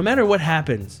 no matter what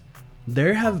happens,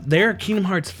 there are Kingdom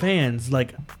Hearts fans,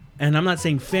 like, and I'm not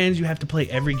saying fans you have to play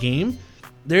every game.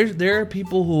 There are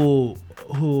people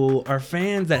who are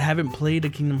fans that haven't played a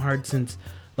Kingdom Hearts since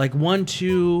like 1,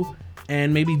 2,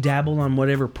 and maybe dabble on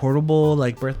whatever portable,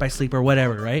 like Birth by Sleep or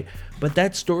whatever, right? But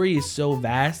that story is so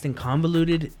vast and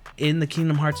convoluted in the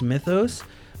Kingdom Hearts mythos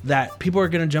that people are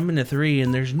going to jump into 3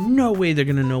 and there's no way they're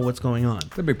going to know what's going on.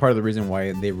 It's a big part of the reason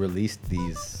why they released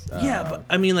these. Yeah, but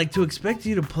I mean, like, to expect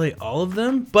you to play all of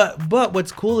them. But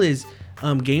what's cool is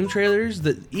game trailers,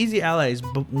 the Easy Allies,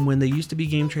 when they used to be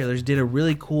game trailers, did a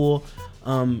really cool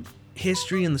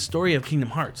history and the story of Kingdom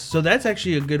Hearts. So that's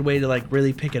actually a good way to like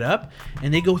really pick it up,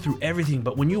 and they go through everything.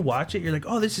 But when you watch it, you're like,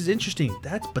 oh, this is interesting.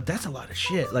 That's a lot of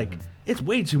shit. Like, it's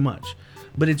way too much.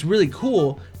 But it's really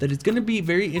cool that it's going to be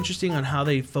very interesting on how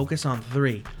they focus on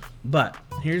 3. But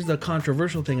here's the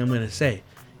controversial thing I'm going to say.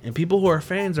 And people who are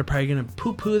fans are probably going to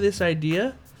poo-poo this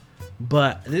idea,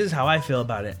 but this is how I feel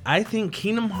about it. I think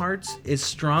Kingdom Hearts is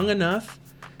strong enough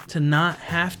to not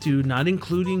have to, not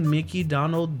including Mickey,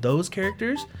 Donald, those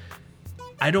characters.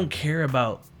 I don't care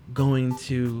about going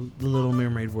to the Little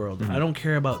Mermaid world. I don't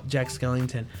care about Jack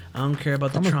Skellington. I don't care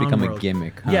about the Tron become world. a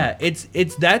gimmick. Huh? Yeah, it's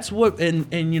that's what, and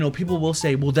people will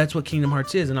say, well, that's what Kingdom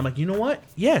Hearts is, and I'm like, you know what?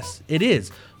 Yes, it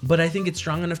is, but I think it's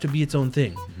strong enough to be its own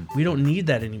thing. We don't need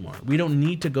that anymore. We don't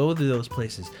need to go to those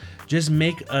places. Just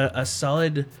make a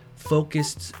solid,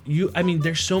 focused.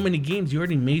 There's so many games. You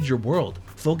already made your world.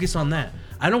 Focus on that.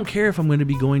 I don't care if I'm going to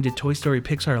be going to Toy Story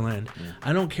Pixar Land.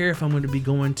 I don't care if I'm going to be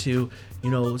going to,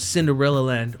 Cinderella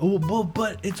Land. Oh,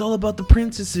 but it's all about the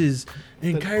princesses,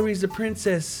 and Kairi's the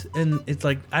princess, and it's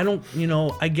like, I don't,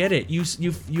 I get it.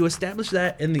 You establish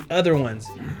that in the other ones.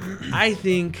 I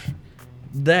think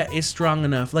that is strong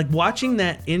enough. Like, watching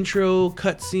that intro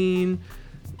cutscene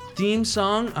theme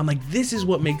song, I'm like, this is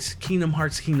what makes Kingdom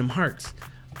Hearts Kingdom Hearts.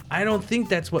 I don't think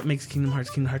that's what makes Kingdom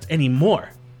Hearts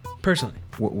anymore, personally.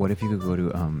 What if you could go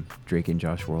to Drake and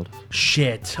Josh World?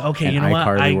 Shit. Okay, and you know what?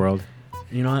 iCarly World.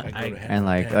 You know what? And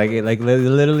like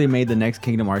literally made the next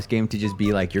Kingdom Hearts game to just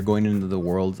be like you're going into the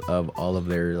worlds of all of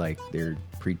their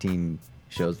preteen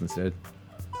shows instead.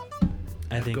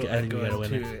 I think we gotta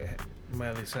win it.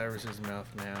 Miley Cyrus's mouth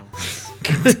now.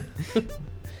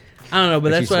 I don't know, but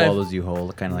she that's what swallows you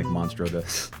whole, kind of like Monstro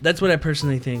does. That's what I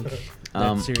personally think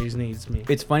that series needs me.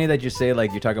 It's funny that you say,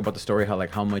 like, you talk about the story,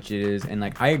 how much it is, and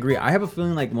like I agree. I have a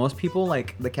feeling like most people,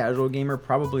 like the casual gamer,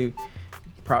 probably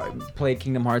play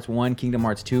Kingdom Hearts 1, Kingdom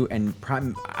Hearts 2, and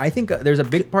I think there's a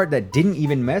big part that didn't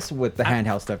even mess with the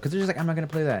handheld stuff because they're just like, I'm not gonna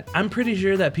play that. I'm pretty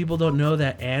sure that people don't know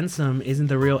that Ansem isn't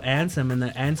the real Ansem, and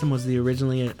that Ansem was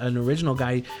originally an original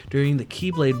guy during the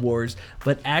Keyblade Wars,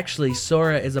 but actually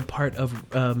Sora is a part of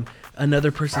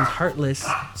another person's Heartless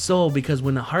soul, because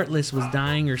when the Heartless was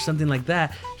dying or something like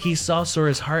that, he saw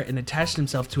Sora's heart and attached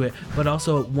himself to it, but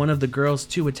also one of the girls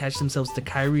too attached themselves to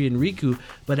Kairi and Riku,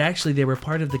 but actually they were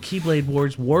part of the Keyblade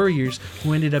Wars warriors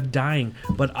who ended up dying.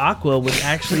 But Aqua was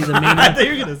actually the main I thought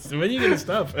you were when are you gonna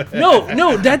stop?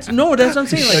 No, that's what I'm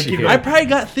saying. Like, I probably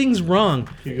got things wrong,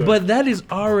 going. but that is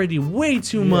already way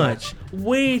too much.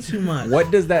 Way too much.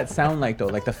 What does that sound like though?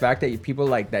 Like the fact that people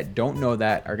like that don't know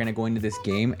that are gonna go into this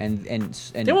game and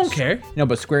they won't care. No,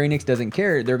 but Square Enix doesn't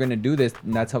care. They're gonna do this,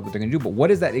 and that's how they're gonna do. But what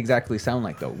does that exactly sound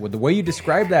like though? With the way you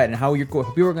describe that and how people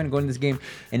are gonna go into this game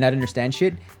and not understand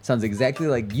shit sounds exactly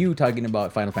like you talking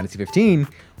about Final Fantasy 15,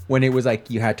 when it was like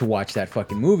you had to watch that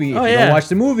fucking movie. If Oh, you yeah. don't watch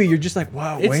the movie, you're just like,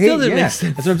 wow, It wait, still didn't yeah. make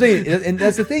sense. That's what I'm saying. And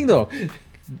that's the thing, though.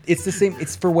 It's the same.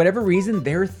 It's for whatever reason,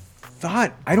 their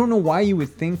thought. I don't know why you would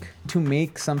think to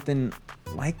make something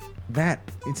like that.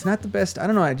 It's not the best. I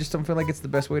don't know. I just don't feel like it's the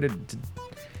best way to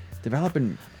develop.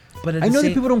 And But at I the know that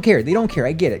same- people don't care. They don't care.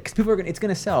 I get it because people are gonna. It's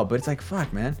gonna sell. But it's like,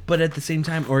 fuck, man. But at the same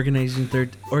time, Organization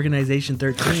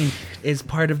 13 is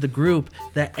part of the group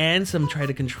that Ansem tried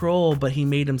to control, but he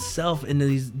made himself into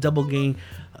these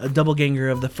doppelganger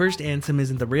of the first Ansem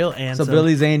isn't the real Ansem. So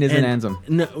Billy Zane isn't And-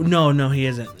 Ansem. No, he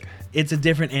isn't. It's a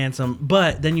different Ansem.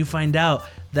 But then you find out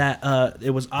that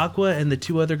it was Aqua and the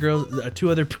two other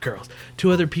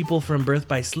people from Birth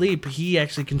by Sleep. He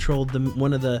actually controlled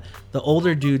one of the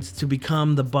older dudes to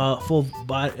become the full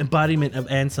embodiment of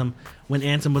Ansem when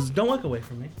Ansem was. Don't walk away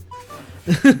from me.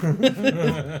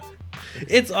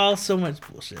 It's all so much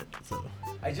bullshit. So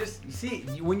I just see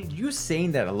when you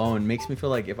saying that alone makes me feel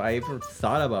like if I ever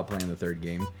thought about playing the third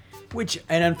game,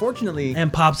 and unfortunately,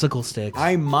 and popsicle sticks.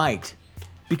 I might.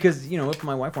 Because, if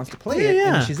my wife wants to play it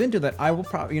Yeah. and she's into that, I will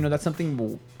probably, that's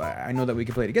something I know that we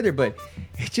can play together, but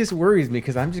it just worries me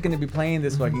because I'm just going to be playing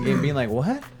this fucking game being like,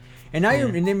 what? And now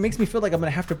and it makes me feel like I'm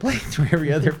going to have to play through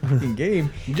every other fucking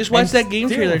game. You just watch And that game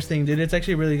still- trailers thing, dude. It's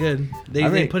actually really good.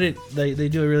 They put it. They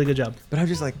do a really good job. But I'm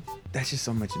just like, that's just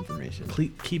so much information. The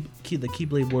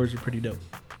Keyblade Wars are pretty dope.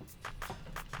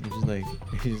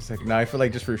 It's just like, now I feel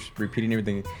like just for repeating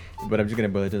everything, but I'm just going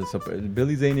to boil it to this. So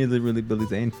Billy Zane isn't really Billy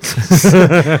Zane.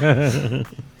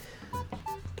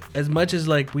 As much as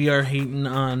like we are hating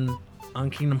on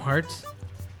Kingdom Hearts,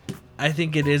 I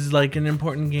think it is like an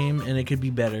important game and it could be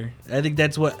better. I think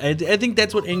that's what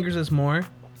angers us more,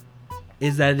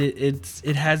 is that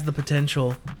it has the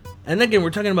potential. And again,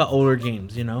 we're talking about older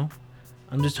games, I'm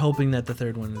just hoping that the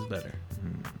third one is better.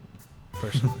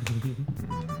 Personally.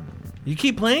 You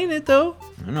keep playing it though.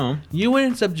 I don't know. You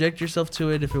wouldn't subject yourself to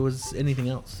it if it was anything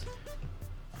else.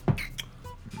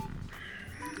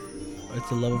 It's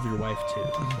the love of your wife too.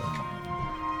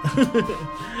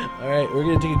 All right, we're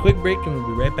gonna take a quick break and we'll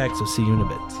be right back. So see you in a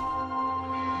bit.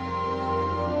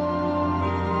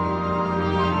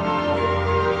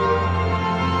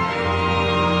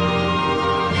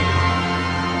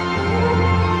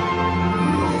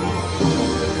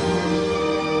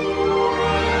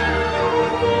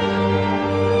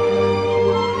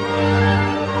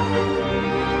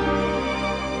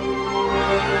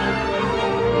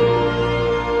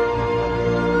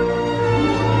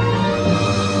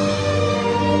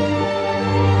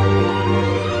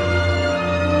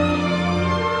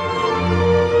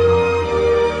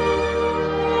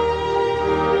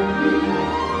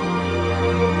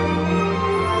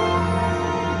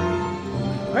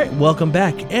 All right, welcome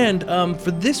back. And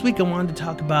for this week, I wanted to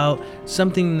talk about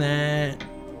something that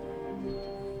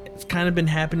it's kind of been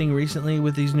happening recently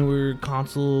with these newer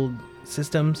console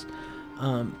systems.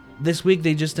 This week,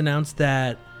 they just announced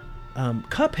that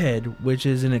Cuphead, which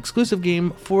is an exclusive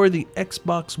game for the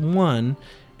Xbox One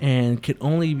and can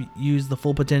only use the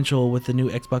full potential with the new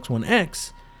Xbox One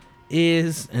X,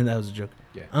 and that was a joke.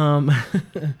 Yeah.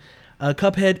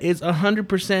 Cuphead is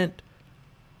 100%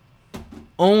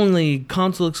 only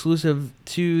console exclusive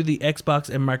to the Xbox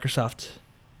and Microsoft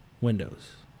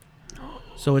Windows.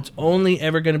 So it's only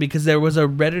ever going to be, because there was a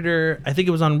Redditor, I think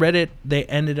it was on Reddit, they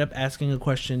ended up asking a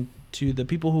question to the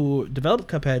people who developed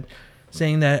Cuphead,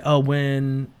 saying that,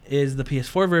 when is the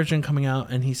PS4 version coming out?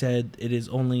 And he said it's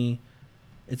 100%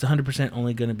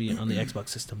 only going to be on the Xbox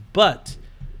system. But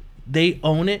they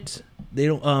own it. They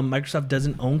don't. Microsoft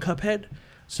doesn't own Cuphead.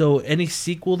 So any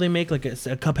sequel they make, like a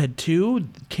Cuphead 2,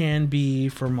 can be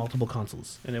for multiple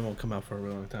consoles. And it won't come out for a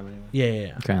really long time anyway.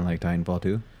 Yeah. Kind of like Titanfall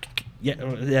 2. Yeah,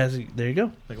 there you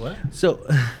go. Like what? So,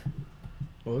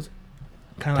 What was it?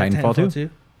 kind of like Titanfall Titanfall 2?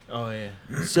 2. Oh yeah.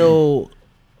 So,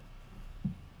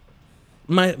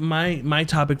 my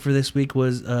topic for this week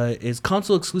is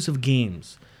console exclusive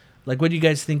games. Like, what do you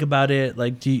guys think about it?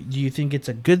 Like, do you think it's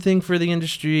a good thing for the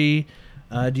industry?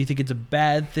 Do you think it's a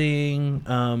bad thing?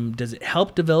 Does it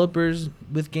help developers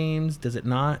with games? Does it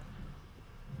not?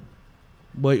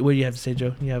 What do you have to say,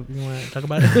 Joe? You want to talk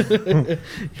about it?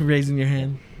 You're raising your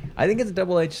hand. I think it's a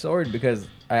double-edged sword because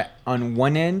on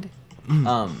one end,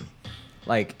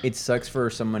 like it sucks for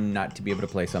someone not to be able to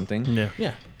play something,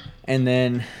 Yeah. and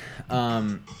then,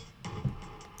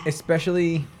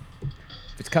 especially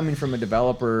if it's coming from a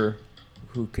developer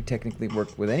who could technically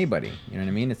work with anybody. You know what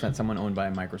I mean? It's not someone owned by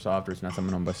Microsoft, or it's not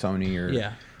someone owned by Sony,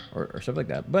 or stuff like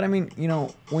that. But I mean,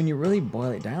 when you really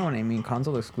boil it down, I mean,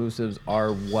 console exclusives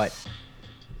are what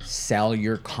sell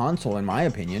your console, in my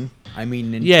opinion. I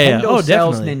mean, Nintendo Yeah. Oh,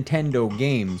 sells definitely. Nintendo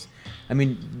games. I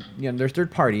mean, they're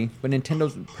third party, but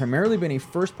Nintendo's primarily been a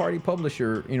first party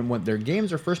publisher. When their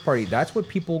games are first party, that's what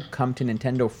people come to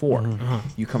Nintendo for.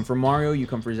 You come for Mario, you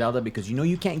come for Zelda, because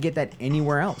you can't get that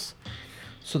anywhere else.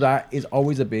 So that is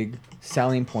always a big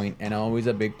selling point, and always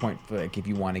a big point for, like, if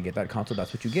you want to get that console,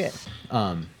 that's what you get.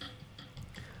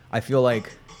 I feel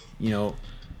like,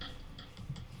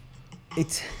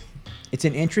 it's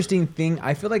an interesting thing.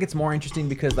 I feel like it's more interesting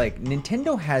because, like,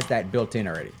 Nintendo has that built in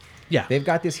already. Yeah. They've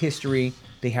got this history.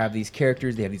 They have these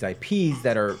characters. They have these IPs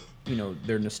that are,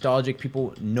 they're nostalgic.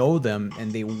 People know them,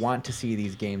 and they want to see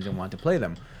these games and want to play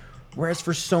them. Whereas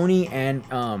for Sony and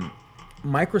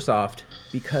Microsoft,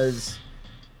 because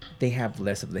they have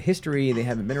less of the history, they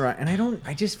haven't been around. And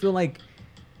I just feel like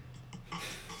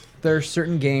there are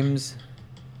certain games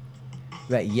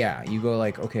that, you go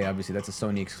like, okay, obviously that's a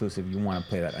Sony exclusive. You want to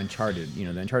play that. Uncharted, the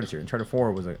Uncharted series. Uncharted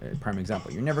 4 was a prime example.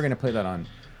 You're never going to play that on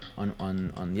the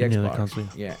Any other Xbox. console.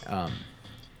 Yeah.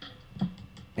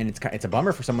 And it's a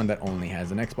bummer for someone that only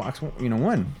has an Xbox,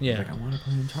 One. Yeah. Like, I want to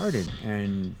play Uncharted,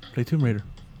 and Play Tomb Raider.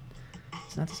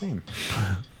 it's not the same.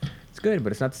 It's good,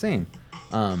 but it's not the same.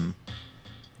 Tomb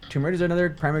Raider is another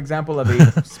prime example of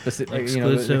a specific,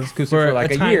 Exclusive exclusive for for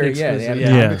like a a timed year. Yeah, exclusive, they had a yeah.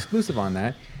 timed Yeah. exclusive on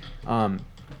that.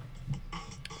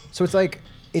 So it's like,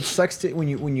 it sucks to when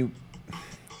you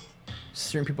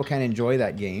certain people can't enjoy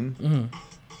that game,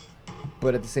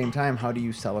 but at the same time, how do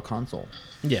you sell a console?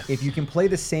 Yeah. If you can play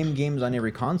the same games on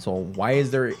every console, why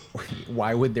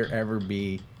would there ever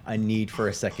be a need for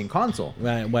a second console?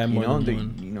 Why more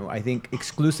than one? I think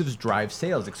exclusives drive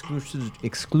sales.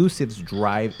 Exclusives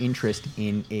drive interest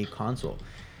in a console.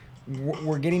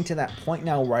 We're getting to that point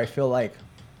now where I feel like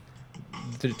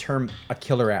the term a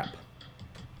killer app.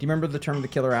 Do you remember the term the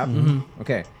killer app?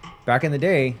 Okay. Back in the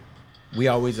day, we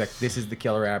always like, this is the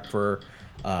killer app for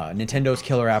Nintendo's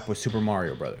killer app was Super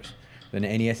Mario Brothers. The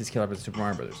NES's killer app was Super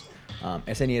Mario Brothers.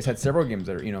 SNES had several games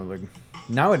that are, like,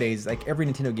 nowadays, like, every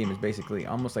Nintendo game is basically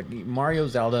almost like Mario,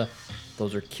 Zelda.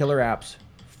 Those are killer apps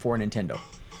for Nintendo.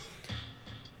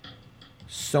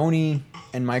 Sony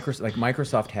and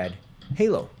Microsoft had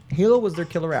Halo. Halo was their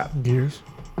killer app.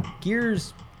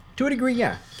 Gears, to a degree,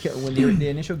 yeah. When the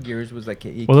initial Gears was like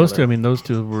Well, those two. I mean, those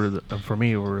two were for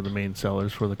me were the main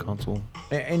sellers for the console.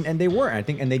 and they were, I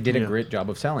think, and they did a Yeah. great job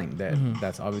of selling.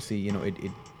 That's obviously,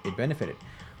 it benefited.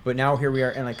 But now here we are,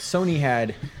 and like Sony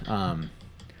had,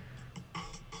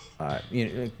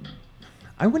 like,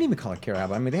 I wouldn't even call it killer app.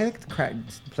 I mean, they had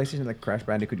PlayStation, like Crash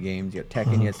Bandicoot games. You had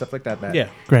Tekken, you had stuff like that. Yeah.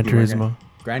 Gran you were Turismo.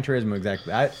 Gran Turismo,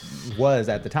 exactly. That was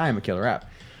at the time a killer app.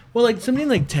 Well, like something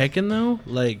like Tekken though,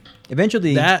 like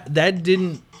Eventually,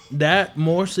 that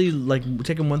mostly like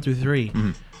Tekken 1 through 3.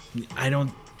 I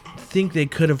don't think they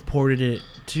could have ported it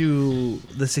to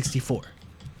the 64.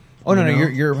 oh no, you no, know?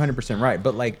 you're 100% right.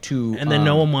 But like And then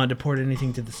no one wanted to port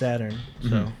anything to the Saturn.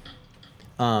 So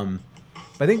But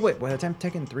I think by the time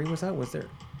Tekken 3 was out, was there?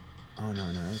 Oh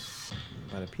no, that was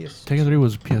by the PS. Tekken 3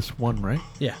 was PS1, right?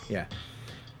 yeah. Yeah.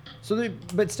 So,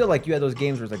 but still, like, you had those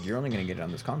games where it's like, you're only gonna get it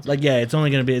on this console. Like, yeah, it's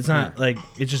only going to be, it's not like,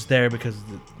 it's just there because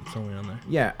it's only on there.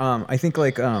 Yeah, I think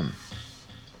like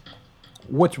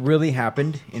what's really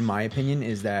happened, in my opinion,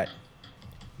 is that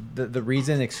the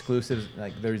reason exclusives,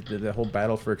 like, there's the whole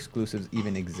battle for exclusives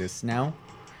even exists now,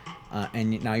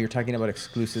 and now you're talking about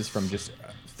exclusives from just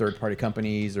third-party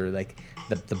companies, or like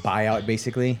the buyout,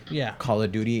 basically. Yeah. Call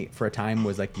of Duty for a time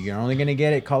was like, you're only gonna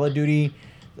get it Call of Duty,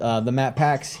 the map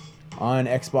packs on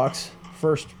Xbox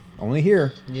first, only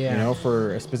here. Yeah.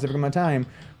 For a specific amount of time,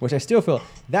 which I still feel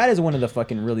that is one of the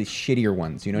fucking really shittier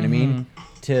ones. You know what I mean?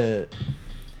 To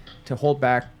hold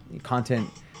back content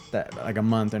that like a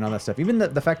month and all that stuff. Even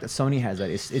the fact that Sony has that,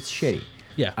 it's shitty.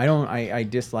 Yeah. I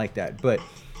dislike that. But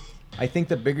I think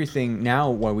the bigger thing now,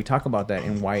 why we talk about that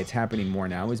and why it's happening more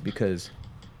now, is because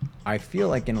I feel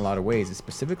like in a lot of ways,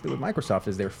 specifically with Microsoft,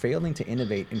 is they're failing to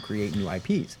innovate and create new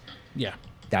IPs. Yeah.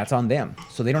 That's on them.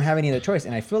 So they don't have any other choice.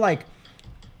 And I feel like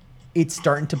it's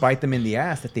starting to bite them in the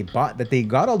ass that they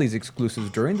got all these exclusives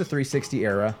during the 360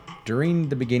 era, during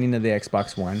the beginning of the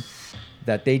Xbox One,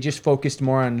 that they just focused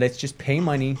more on, let's just pay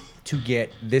money to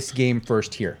get this game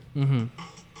first here. And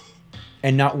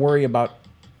not worry about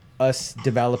us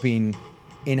developing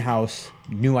in-house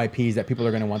new IPs that people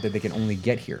are going to want that they can only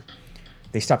get here.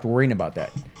 They stopped worrying about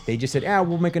that. They just said,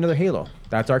 we'll make another Halo.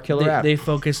 That's our killer app. They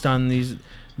focused on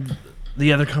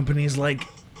the other companies like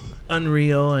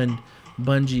Unreal and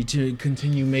Bungie to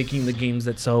continue making the games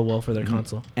that sell well for their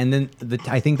console. And then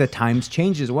I think the times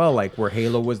changed as well, like where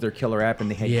Halo was their killer app and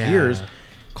they had Yeah. Gears,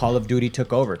 Call of Duty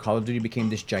took over. Call of Duty became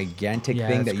this gigantic Yeah,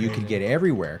 thing that's that you could crazy. get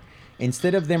everywhere.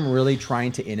 Instead of them really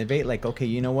trying to innovate, like, okay,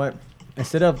 you know what?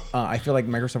 instead of I feel like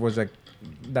Microsoft was like,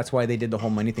 that's why they did the whole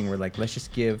money thing. Where like, let's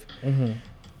just give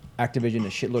Activision a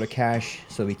shitload of cash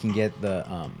so we can get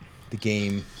the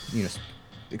game, you know,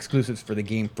 exclusives for the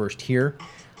game first here.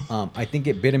 I think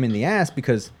it bit them in the ass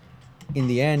because in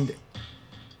the end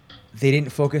they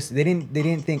didn't focus. They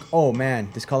didn't think, oh man,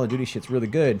 this Call of Duty shit's really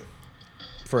good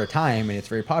for a time and it's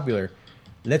very popular.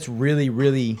 Let's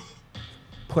really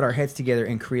put our heads together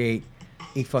and create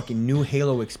a fucking new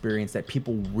Halo experience that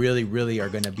people really are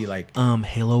gonna be like,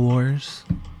 Halo Wars.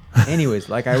 anyways,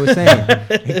 like I was saying,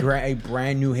 a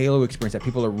brand new Halo experience that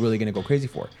people are really gonna go crazy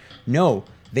for. No,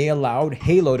 they allowed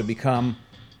Halo to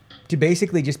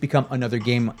basically just become another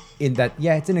game in that,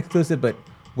 yeah, it's an exclusive, but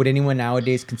would anyone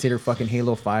nowadays consider fucking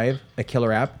Halo 5 a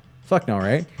killer app? Fuck no,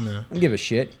 right? No. I don't give a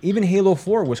shit. Even Halo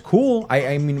 4 was cool.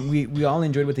 I mean, we all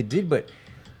enjoyed what they did, but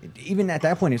even at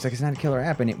that point, it's like, it's not a killer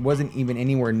app, and it wasn't even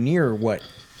anywhere near what,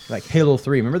 like Halo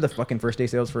 3. Remember the fucking first day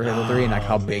sales for Halo 3 and like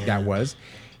how big that was?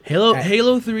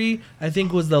 Halo 3, I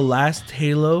think, was the last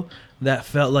Halo that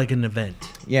felt like an event.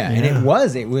 Yeah, and it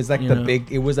was like You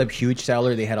it was a huge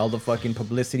seller. They had all the fucking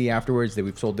publicity afterwards that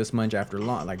we've sold this much after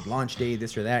launch day,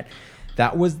 this or that.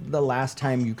 That was the last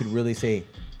time you could really say,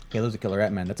 Halo's a killer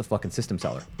app, man. That's a fucking system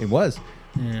seller. It was.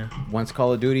 Yeah. Once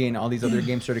Call of Duty and all these other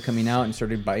games started coming out and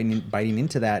started biting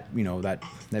into that, you know, that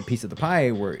piece of the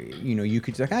pie where, you know, you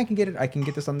could just like, I can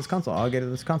get this on this console. I'll get it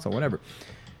on this console, whatever.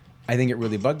 I think it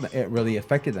really really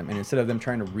affected them. And instead of them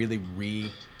trying to really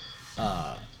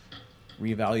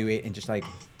reevaluate and just like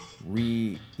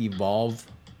re-evolve,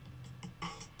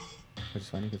 which is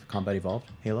funny because Combat Evolved,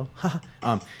 Halo.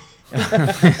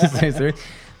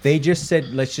 They just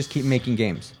said, let's just keep making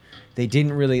games. They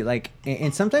didn't really like,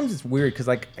 and sometimes it's weird because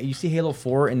like you see Halo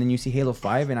 4 and then you see Halo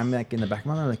 5 and I'm like in the back of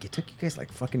my mind, like, it took you guys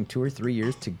like fucking 2 or 3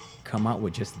 years to come out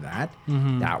with just that.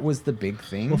 That was the big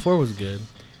thing. Well, 4 was good.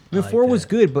 I mean, I 4 like was that.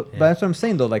 good, but Yeah. that's what I'm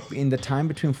saying though. Like in the time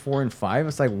between 4 and 5,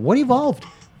 it's like, what evolved?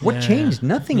 What Yeah. changed?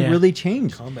 Nothing Yeah. really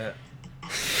changed. Combat.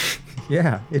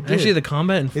 Yeah, it did. Actually, the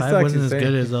combat in 5 sucks, wasn't as it's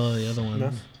good insane. as all the other ones.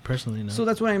 No. Personally, no. So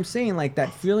that's what I'm saying. Like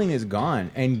that feeling is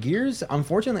gone. And Gears,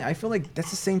 unfortunately, I feel like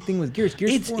that's the same thing with Gears.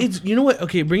 Gears 4, it's you know what?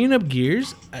 Okay, bringing up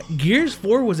Gears, Gears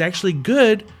 4 was actually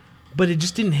good, but it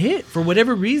just didn't hit for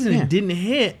whatever reason. Yeah. It didn't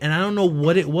hit, and I don't know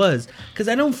what it was because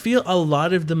I don't feel a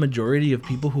lot of the majority of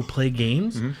people who play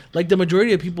games, like the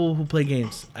majority of people who play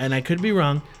games, and I could be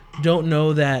wrong, don't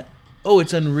know that. Oh,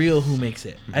 it's Unreal who makes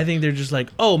it. I think they're just like,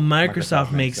 oh,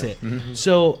 Microsoft makes it.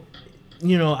 So,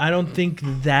 you know, I don't think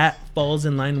that falls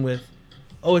in line with,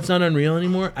 oh, it's not Unreal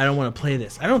anymore. I don't want to play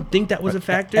this. I don't think that was a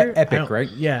factor. Epic, I don't- right?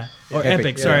 Yeah. Or Epic.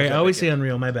 Epic. Yeah, Sorry, it's I always Epic, say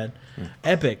Unreal. My bad.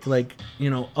 Epic. Like,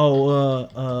 you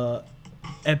know,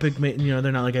 Epic made, you know,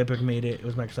 they're not like Epic made it. It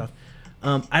was Microsoft.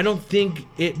 I don't think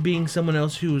it being someone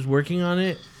else who was working on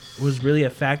it was really a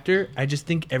factor. I just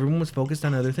think everyone was focused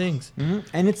on other things.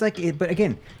 And it's like, but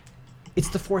again, it's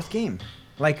the 4th game.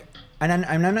 Like, and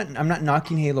I'm not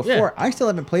knocking Halo 4. Yeah. I still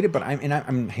haven't played it, but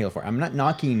I'm Halo 4. I'm not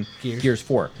knocking Gears. Gears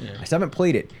 4. Yeah. I still haven't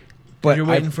played it. But You're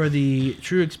waiting for the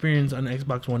true experience on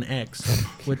Xbox One X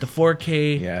with the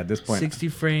 4K, Yeah, at this point, 60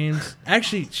 frames.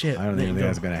 Actually, shit. I don't there even you think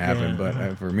that's go. going to happen. Yeah.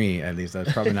 But for me, at least,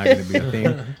 that's probably not going to be a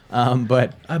thing.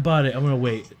 But I bought it. I'm gonna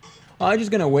wait. I'm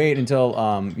just gonna wait until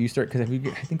you start, because I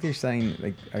think they're saying,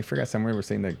 like, I forgot somewhere we're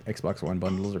saying that Xbox One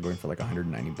bundles are going for like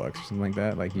 $190 or something like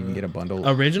that. Like you can get a bundle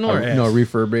Original or no, S?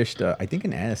 refurbished. I think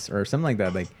an S or something like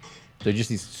that. Like they're just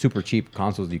these super cheap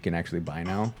consoles you can actually buy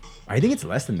now. I think it's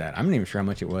less than that. I'm not even sure how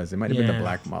much it was. It might have been the Yeah.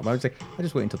 black model. I was like, I'll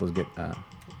just wait until those get to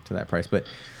that price. But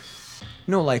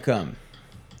no, like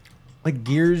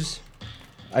Gears.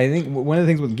 I think one of the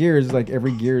things with Gears is like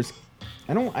every Gears.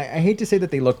 I hate to say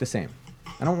that they look the same.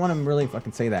 I don't want to really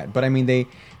fucking say that, but I mean they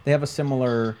have a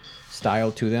similar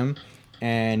style to them,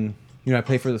 and you know I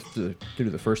played through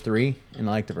the first 3, and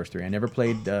I liked the first 3. I never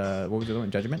played what was the other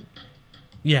one, Judgment,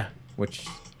 Yeah. which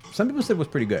some people said was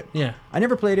pretty good. Yeah. I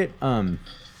never played it. And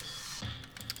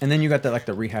then you got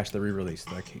the rehash, the re-release,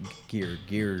 like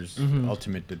Gears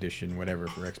Ultimate Edition, whatever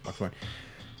for Xbox One.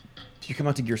 You come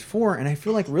out to Gears 4, and I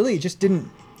feel like really it just didn't.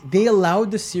 They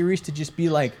allowed the series to just be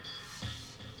like,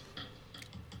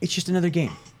 it's just another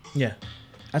game. Yeah.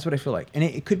 That's what I feel like, and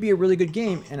it could be a really good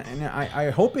game, and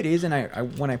I hope it is, and I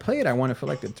when I play it, I want to feel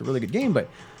like it's a really good game, but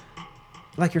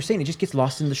like you're saying, it just gets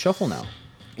lost in the shuffle now.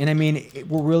 And I mean,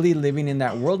 we're really living in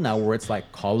that world now where it's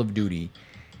like Call of Duty,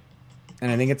 and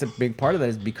I think it's a big part of that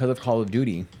is because of Call of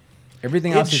Duty.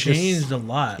 Everything It else is changed just, a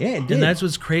lot. Yeah, it did. And that's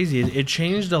what's crazy. It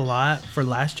changed a lot for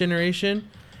last generation,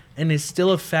 and it's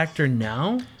still a factor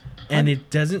now. And it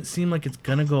doesn't seem like it's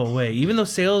gonna go away, even though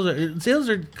sales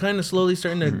are kind of slowly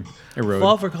starting to Erode.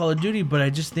 fall for Call of Duty. But I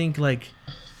just think like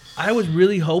I was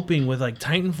really hoping with like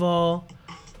Titanfall,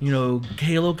 you know,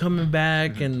 Halo coming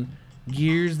back and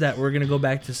Gears that we're gonna go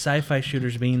back to sci-fi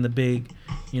shooters being the big,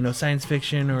 you know, science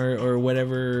fiction or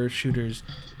whatever shooters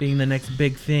being the next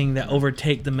big thing that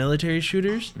overtake the military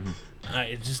shooters.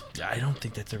 I don't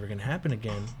think that's ever gonna happen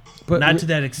again. But Not to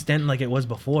that extent like it was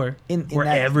before, In where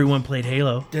that- everyone played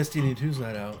Halo. Destiny 2's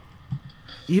not out.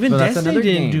 Even But that's Destiny another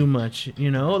didn't game. do much, you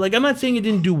know. Like I'm not saying it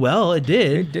didn't do well. It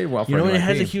did. It did well for You know, an and it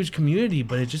has a IP. huge community,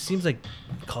 but it just seems like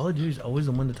Call of Duty is always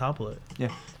the one to topple it. Yeah,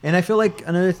 and I feel like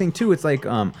another thing too. It's like,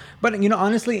 but you know,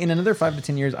 honestly, in another 5 to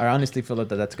 10 years, I honestly feel that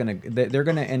they're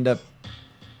gonna end up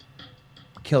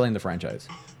killing the franchise.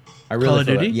 I really Call of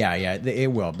feel Duty? that. Yeah,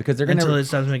 it will because they're gonna. Until it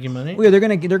stops making money. Well, they're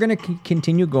gonna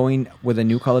continue going with a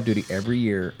new Call of Duty every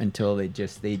year until they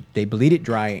bleed it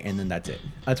dry, and then that's it.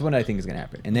 That's what I think is gonna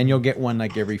happen. And then you'll get one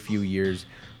like every few years.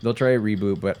 They'll try a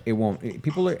reboot, but it won't.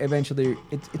 People are eventually.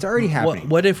 It's already happening.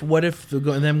 What if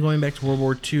them going back to World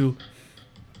War II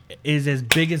is as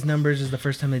big as numbers as the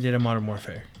first time they did a Modern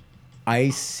Warfare?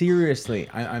 I seriously,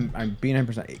 I'm being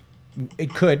 100%.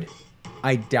 It could.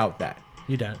 I doubt that.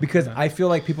 You don't. Because I feel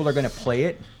like people are going to play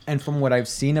it, and from what I've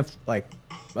seen of like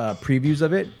previews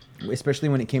of it, especially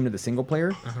when it came to the single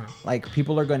player, like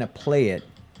people are going to play it,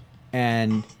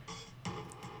 and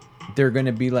they're going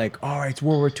to be like, "All right, it's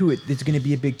World War II. It's going to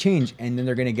be a big change," and then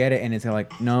they're going to get it, and it's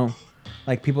like, no,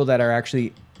 like people that are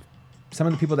actually. Some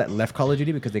of the people that left Call of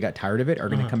Duty because they got tired of it are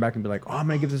going to come back and be like, "Oh, I'm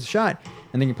going to give this a shot,"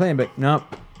 and then you're playing, but nope,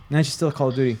 no, it's just still Call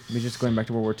of Duty. We're just going back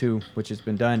to World War II, which has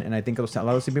been done, and I think a lot of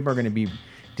those people are going to be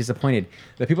disappointed.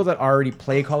 The people that already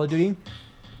play Call of Duty,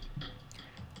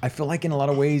 I feel like in a lot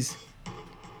of ways,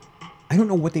 I don't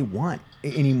know what they want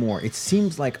anymore. It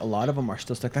seems like a lot of them are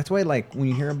still stuck. That's why, like, when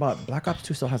you hear about Black Ops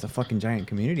 2 still has a fucking giant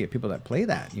community of people that play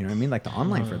that. You know what I mean? Like the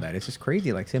online for that. It's just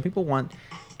crazy. Like some people want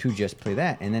to just play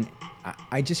that, and then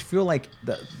I just feel like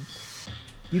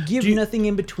you give nothing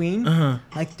in between.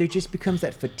 Like there just becomes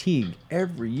that fatigue.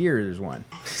 Every year there's one.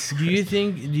 Do you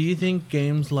think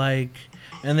games like,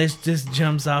 and this just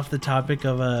jumps off the topic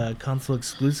of console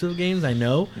exclusive games, I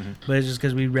know, but it's just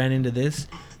because we ran into this.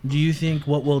 Do you think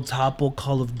what will topple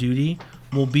Call of Duty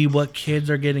will be what kids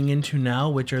are getting into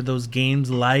now, which are those games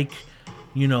like,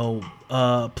 you know,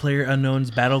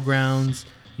 PlayerUnknown's Battlegrounds,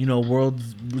 you know, World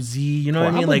Z, you know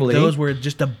what I mean? Like Probably. those where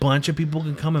just a bunch of people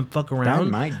can come and fuck around.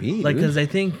 That might be, like, dude. because I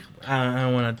think I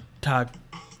don't want to talk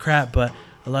crap, but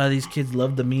a lot of these kids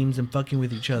love the memes and fucking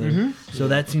with each other. So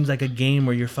that seems like a game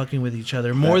where you're fucking with each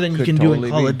other more That than you could can do totally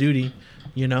in Call be. of Duty,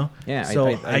 you know? Yeah, So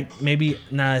I maybe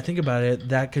now that I think about it,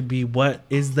 that could be what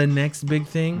is the next big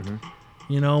thing.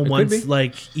 You know, could once be.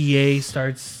 like EA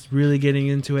starts really getting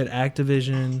into it,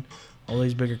 Activision, all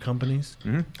these bigger companies.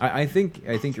 I think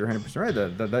you're 100% right.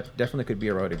 That definitely could be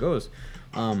a road it goes.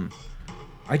 I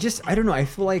don't know. I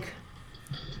feel like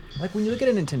when you look at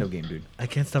a Nintendo game, dude. I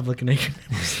can't stop looking at you.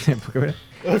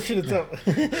 Oh shit, it's up.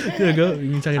 Yeah, go.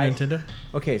 You talking Nintendo?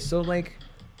 Okay, so like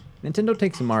Nintendo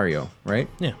takes Mario, right?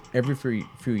 Yeah. Every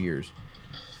few years,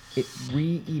 it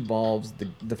re-evolves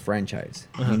the franchise.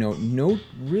 You know,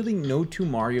 no two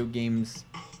Mario games,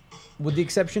 with the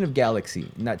exception of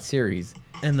Galaxy in that series.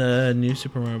 And the new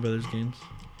Super Mario Brothers games.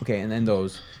 Okay, and then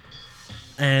those.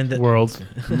 And World.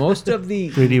 Most of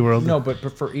the 3D World. No, but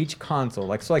for each console,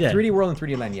 like 3D World and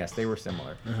 3D Land, yes, they were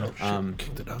similar.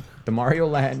 Kick the dog. The Mario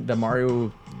Land, the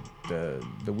Wii,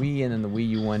 and then the Wii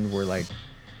U one were like,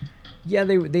 yeah,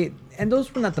 they and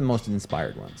those were not the most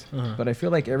inspired ones. But I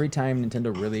feel like every time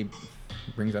Nintendo really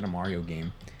brings out a Mario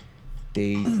game,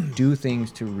 they do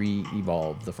things to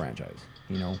re-evolve the franchise.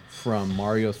 You know, from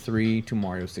Mario 3 to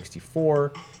Mario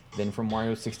 64, then from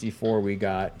Mario 64 we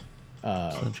got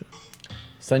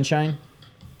Sunshine.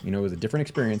 You know, it was a different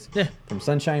experience. Yeah. From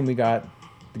Sunshine, we got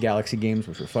the Galaxy games,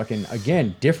 which were fucking,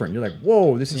 again, different. You're like,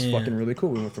 whoa, this is fucking really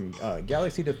cool. We went from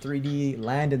Galaxy to 3D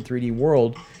Land and 3D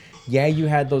World. Yeah, you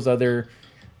had those other...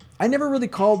 I never really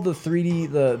called the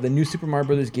 3D, the new Super Mario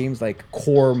Brothers games, like,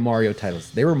 core Mario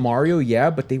titles. They were Mario, yeah,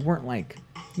 but they weren't like,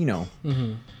 you know...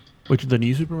 Which the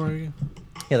new Super Mario game?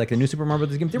 Yeah, like the new Super Mario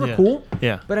Brothers games. They were Yeah. cool.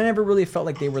 Yeah. But I never really felt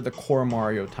like they were the core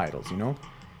Mario titles, you know?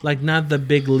 like not the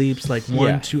big leaps, like 1,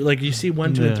 Yeah. 2. Like you see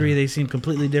 1, 2, and Yeah. 3, they seem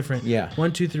completely different. Yeah.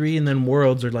 1, 2, 3, and then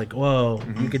Worlds are like, whoa,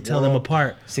 you could tell them World,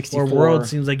 apart. 64. Or World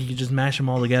seems like you could just mash them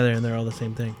all together and they're all the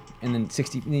same thing. And then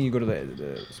then you go to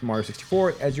the Mario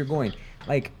 64 as you're going.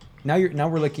 Like now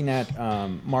we're looking at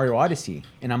Mario Odyssey,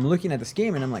 and I'm looking at this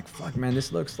game and I'm like, fuck, man,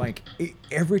 this looks like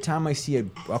every time I see a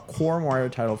core Mario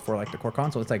title for like the core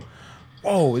console, it's like,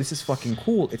 whoa, this is fucking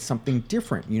cool. It's something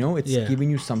different, you know? It's Yeah. giving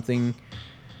you something.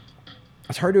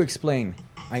 It's hard to explain.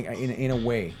 in a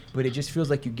way, but it just feels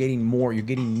like you're getting more, you're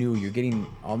getting new, you're getting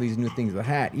all these new things. The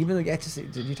hat, even like it's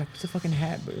a fucking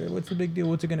hat, but what's the big deal?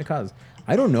 What's it gonna cause?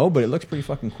 I don't know, but it looks pretty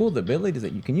fucking cool. The abilities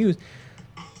that you can use.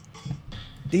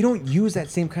 They don't use that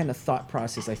same kind of thought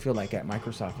process, I feel like, at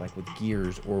Microsoft, like with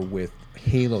Gears or with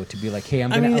Halo, to be like, hey, I'm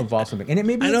going to evolve something. And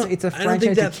it's a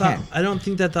franchise that can. I don't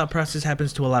think that thought process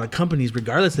happens to a lot of companies,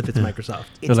 regardless if it's Microsoft.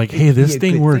 They're like, hey, this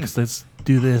thing works. Let's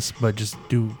do this, but just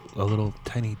do a little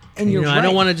tiny. And you're right. I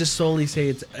don't want to just solely say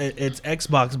it's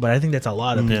Xbox, but I think that's a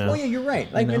lot of people. Oh yeah, you're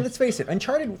right. Like, let's face it,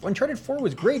 Uncharted 4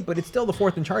 was great, but it's still the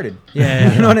fourth Uncharted.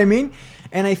 Yeah. You know what I mean?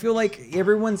 And I feel like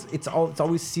it's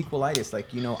always sequelitis. Like,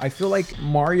 I feel like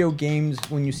Mario games,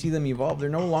 when you see them evolve, they're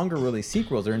no longer really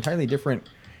sequels. They're entirely different.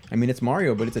 I mean, it's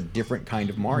Mario, but it's a different kind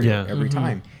of Mario every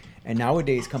time. And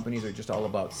nowadays, companies are just all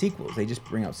about sequels. They just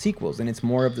bring out sequels, and it's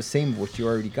more of the same of what you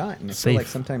already got. And I feel like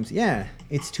sometimes,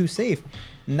 it's too safe.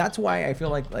 And that's why I feel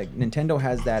like Nintendo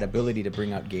has that ability to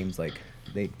bring out games like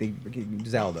they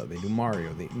Zelda, they do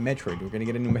Mario, Metroid. We're gonna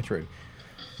get a new Metroid.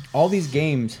 All these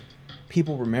games,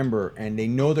 people remember, and they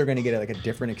know they're gonna get like a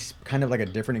different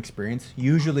experience.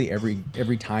 Usually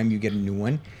every time you get a new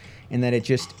one, and that it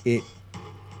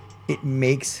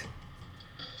makes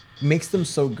them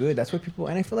so good. That's what people,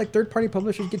 and I feel like third-party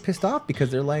publishers get pissed off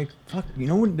because they're like, fuck,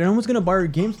 no one's gonna buy your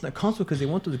games on that console because they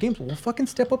want those games. Well, fucking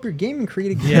step up your game and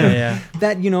create a game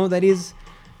that use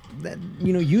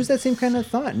that same kind of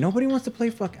thought. Nobody wants to play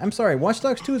I'm sorry, Watch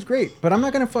Dogs 2 is great, but I'm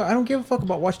not gonna I don't give a fuck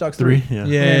about Watch Dogs 3.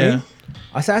 Yeah.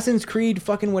 Assassin's Creed,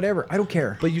 fucking whatever. I don't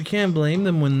care. But you can't blame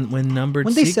them when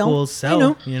numbered sequels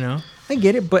sell. I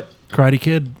get it, but Karate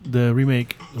Kid, the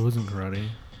remake, it wasn't karate.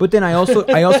 But then I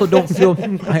also don't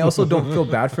feel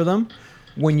bad for them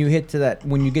when you get to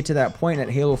that point at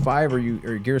Halo 5 or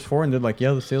Gears 4, and they're like,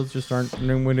 yeah, the sales just aren't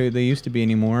what they used to be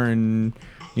anymore, and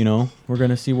we're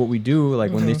gonna see what we do.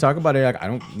 Like when they talk about it, like I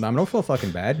don't feel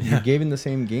fucking bad. You're giving the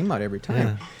same game out every time.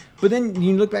 Yeah. But then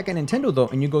you look back at Nintendo though,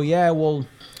 and you go, yeah, well,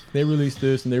 they released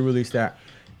this and they released that,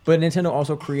 but Nintendo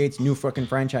also creates new fucking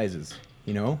franchises.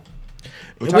 We're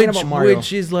talking about Mario.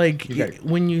 Which is like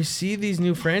when you see these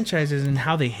new franchises and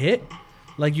how they hit,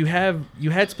 like you had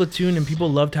Splatoon and people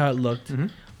loved how it looked. Mm-hmm.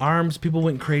 ARMS, people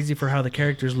went crazy for how the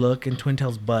characters look, and Twin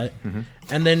Tails butt. Mm-hmm.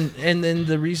 And then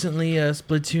the recently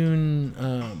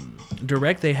Splatoon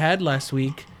Direct they had last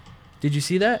week. Did you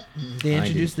see that? They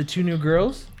introduced the 2 new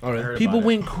girls. Oh, really? People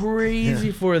went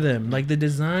crazy for them, like the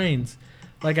designs.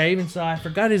 Like I even saw, I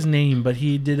forgot his name, but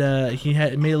he made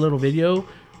a little video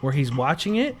where he's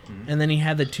watching it, and then he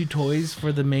had the 2 toys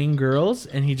for the main girls,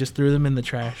 and he just threw them in the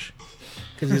trash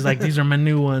because he's like, "These are my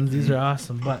new ones. These are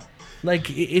awesome." But like,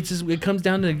 it comes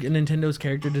down to Nintendo's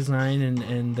character design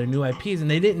and their new IPs,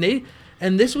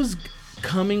 and this was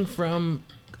coming from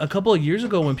a couple of years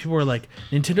ago when people were like,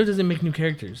 Nintendo doesn't make new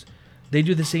characters; they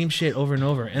do the same shit over and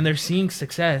over, and they're seeing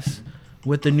success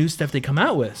with the new stuff they come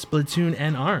out with, Splatoon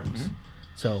and ARMS.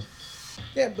 So.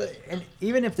 Yeah, but and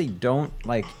even if they don't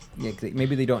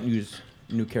maybe they don't use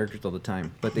new characters all the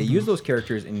time, but they use those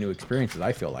characters in new experiences.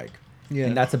 I feel like,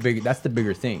 and that's the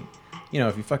bigger thing.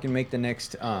 If you fucking make the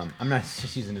next, I'm not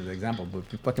just using it as an example, but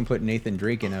if you fucking put Nathan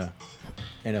Drake in a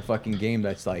fucking game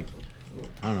that's like,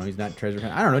 I don't know, he's not treasure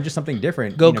hunt. I don't know, just something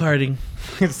different. Go-karting.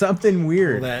 Something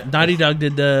weird. Naughty Dog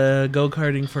did the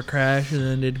go-karting for Crash, and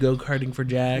then did go-karting for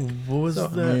Jack. What was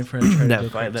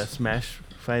that Smash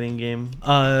fighting game?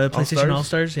 PlayStation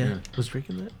All-Stars, yeah. Was Drake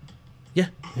in that? Yeah.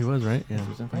 He was, right? Yeah. He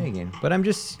was in fighting game. But I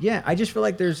just feel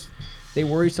like they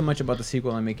worry so much about the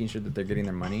sequel and making sure that they're getting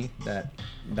their money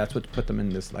that's what put them in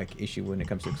this like issue when it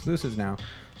comes to exclusives now.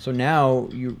 So now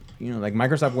like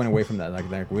Microsoft went away from that.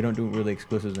 Like we don't do really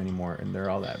exclusives anymore, and they're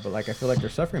all that. But like I feel like they're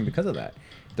suffering because of that.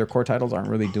 Their core titles aren't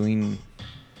really doing,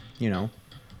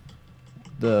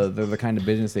 the kind of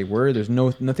business they were. There's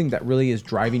nothing that really is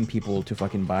driving people to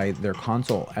fucking buy their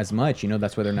console as much.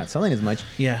 That's why they're not selling as much.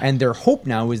 Yeah. And their hope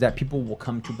now is that people will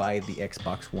come to buy the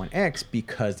Xbox One X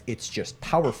because it's just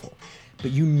powerful.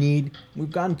 But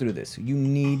we've gone through this. You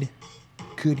need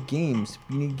good games.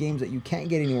 You need games that you can't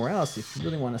get anywhere else if you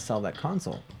really want to sell that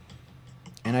console.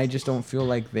 And I just don't feel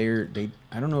like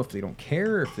I don't know if they don't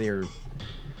care, if they're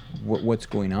what's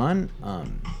going on.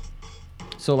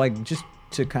 So like just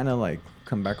to kind of like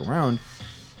come back around,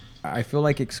 I feel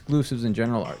like exclusives in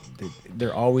general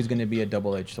they're always going to be a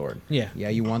double-edged sword. Yeah,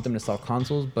 you want them to sell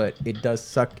consoles, but it does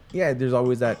suck. Yeah, there's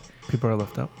always that people are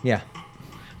left out. Yeah,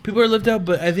 people are left out,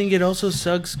 but I think it also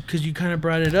sucks because you kind of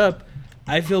brought it up.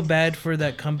 I feel bad for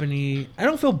that company. I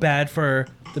don't feel bad for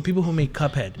the people who make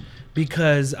Cuphead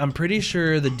because I'm pretty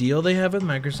sure the deal they have with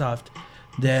Microsoft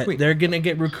that they're going to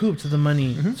get recouped the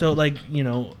money. Mm-hmm. So like,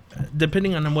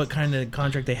 depending on what kind of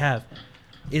contract they have.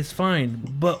 is fine.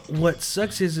 But what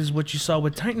sucks is what you saw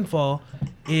with Titanfall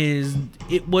is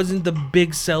it wasn't the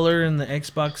big seller and the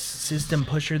Xbox system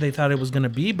pusher they thought it was going to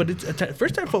be, but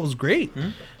first Titanfall was great. Mm-hmm.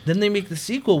 Then they make the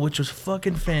sequel, which was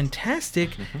fucking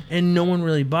fantastic, and no one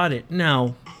really bought it.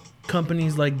 Now,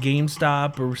 companies like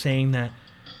GameStop are saying that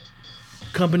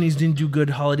companies didn't do good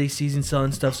holiday season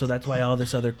selling stuff, so that's why all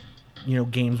this other,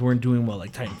 games weren't doing well,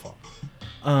 like Titanfall.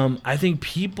 I think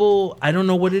people, I don't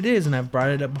know what it is, and I've brought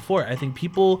it up before. I think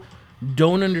people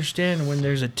don't understand when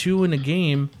there's a 2 in a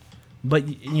game, but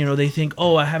they think,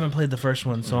 oh, I haven't played the first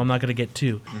one, so I'm not gonna get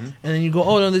 2. And then you go,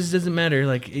 oh no, this doesn't matter.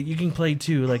 Like you can play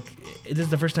 2. Like this is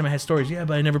the first time I had stories. Yeah,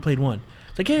 but I never played 1.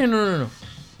 It's like, yeah, no.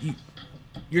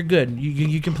 You're good.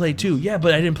 You can play 2. Yeah,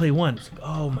 but I didn't play 1. It's like,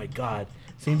 oh my god.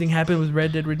 Same thing happened with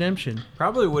Red Dead Redemption.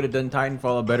 Probably would have done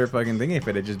Titanfall a better fucking thing if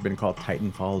it had just been called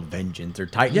Titanfall Vengeance or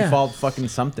Titanfall fucking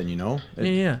something,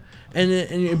 Yeah.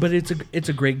 But it's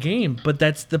a great game. But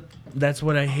that's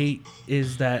what I hate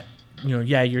is that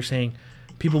you're saying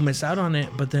people miss out on it,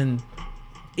 but then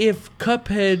if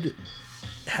Cuphead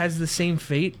has the same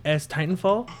fate as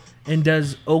Titanfall and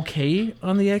does okay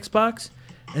on the Xbox,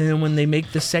 and then when they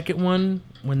make the second one,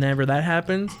 whenever that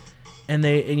happens, and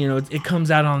it comes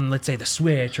out on, let's say, the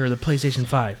Switch or the PlayStation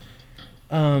 5,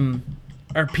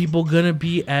 are people gonna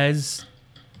be as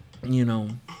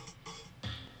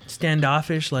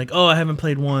standoffish, like, oh, I haven't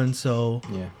played 1, so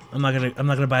Yeah. I'm not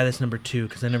gonna buy this number 2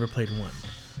 because I never played 1.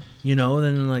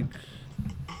 Then like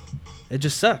it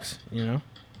just sucks. That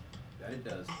it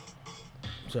does.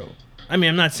 So I mean,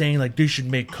 I'm not saying like they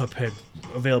should make Cuphead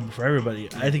available for everybody.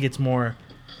 I think it's more,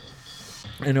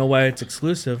 I know why it's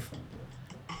exclusive,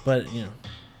 but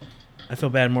I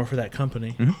feel bad more for that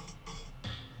company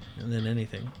than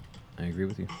anything. I agree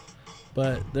with you.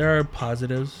 But there are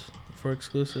positives for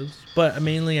exclusives. But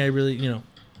mainly, I really,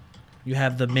 you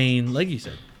have the main, like you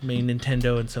said, main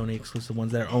Nintendo and Sony exclusive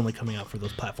ones that are only coming out for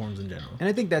those platforms in general. And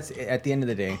I think that's, at the end of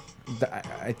the day,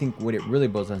 I think what it really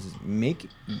boils down to is make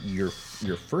your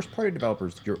first party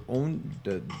developers your own,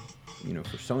 for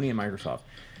Sony and Microsoft,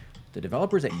 the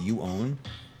developers that you own,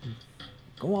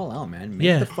 go all out, man.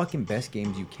 Make the fucking best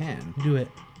games you can. Do it.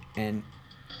 And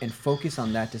focus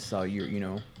on that to sell your,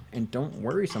 and don't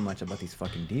worry so much about these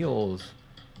fucking deals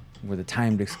or the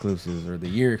timed exclusives or the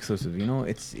year exclusive.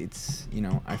 It's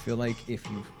I feel like if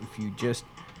you just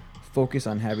focus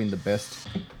on having the best,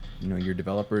 your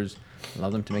developers, allow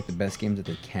them to make the best games that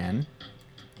they can,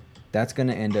 that's going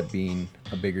to end up being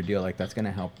a bigger deal. Like that's going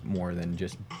to help more than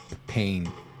just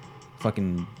paying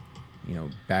fucking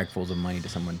bagfuls of money to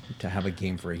someone to have a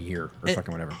game for a year or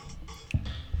fucking whatever.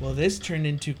 Well, this turned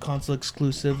into console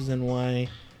exclusives and why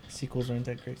sequels aren't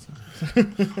that great.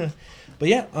 But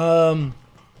yeah,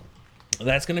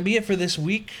 that's going to be it for this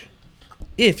week.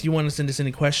 If you want to send us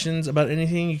any questions about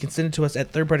anything, you can send it to us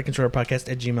at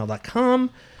thirdpartycontrollerpodcast@gmail.com,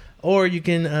 or you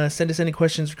can send us any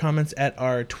questions or comments at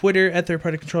our Twitter at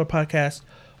thirdpartycontrollerpodcast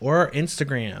or our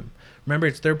Instagram. Remember,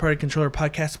 it's Third Party Controller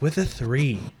Podcast with a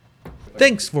 3.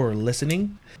 Thanks for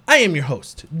listening. I am your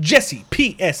host, Jesse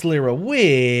P.S. Lira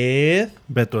with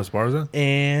Beto Esparza.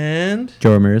 and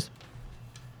Joe Ramirez.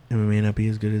 we may not be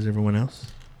as good as everyone else,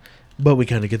 but we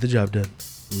kind of get the job done.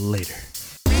 Later.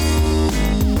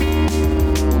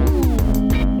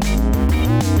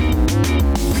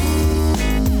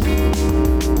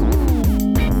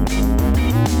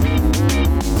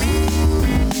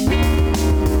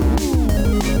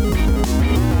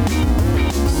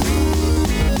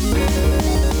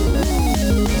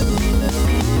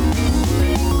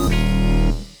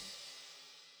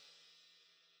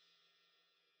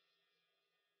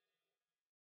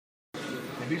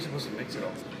 Maybe you're supposed to mix it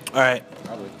all. All right,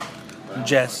 Probably.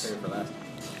 Jess,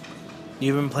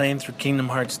 you've been playing through Kingdom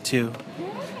Hearts 2.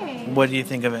 What do you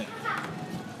think of it?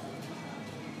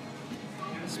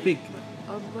 Speak.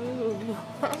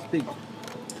 Speak.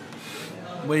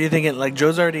 What do you think? Like,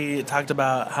 Joe's already talked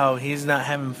about how he's not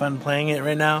having fun playing it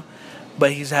right now,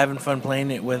 but he's having fun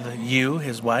playing it with you,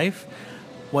 his wife.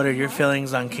 What are your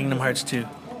feelings on Kingdom Hearts 2?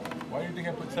 Why do you think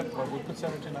I put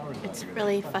 17 hours? It's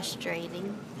really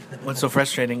frustrating. What's so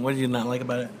frustrating? What do you not like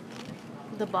about it?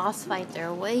 The boss fights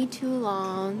are way too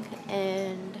long,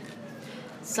 and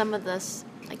some of this,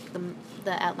 like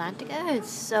the Atlantica, is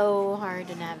so hard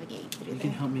to navigate through.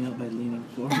 There. help me out by leaning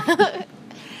forward.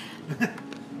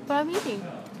 But I'm eating.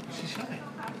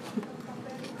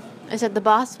 I said the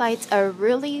boss fights are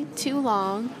really too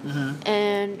long,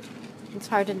 and it's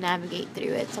hard to navigate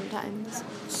through it sometimes.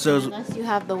 So, Unless you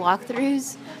have the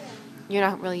walkthroughs, you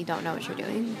don't know what you're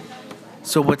doing.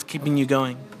 so what's keeping you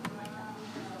going?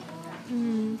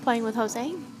 Playing with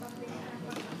Jose.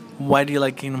 Why do you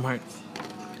like Kingdom Hearts?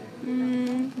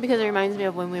 Because it reminds me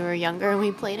of when we were younger and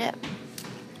we played it.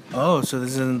 Oh, so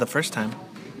this isn't the first time.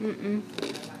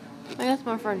 I guess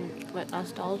more for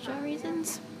nostalgia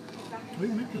reasons.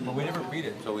 But we never beat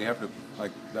it, so we have to,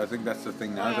 like, I think that's the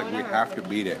thing now, is like we have to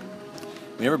beat it.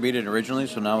 We never beat it originally,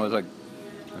 so now it's like,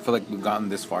 I feel like we've gotten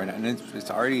this far now, and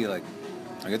it's already like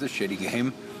it's a shitty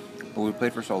game, but we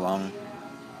played for so long.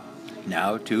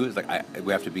 Now, too, it's like,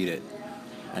 we have to beat it.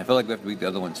 And I feel like we have to beat the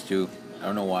other ones, too. I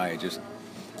don't know why, I feel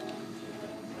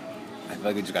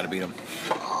like we just gotta beat them.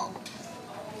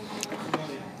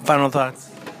 Final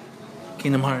thoughts.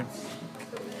 Kingdom Hearts.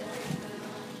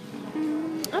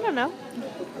 I don't know.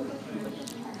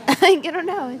 I don't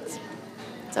know.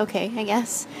 It's okay, I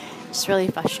guess. It's really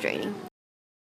frustrating.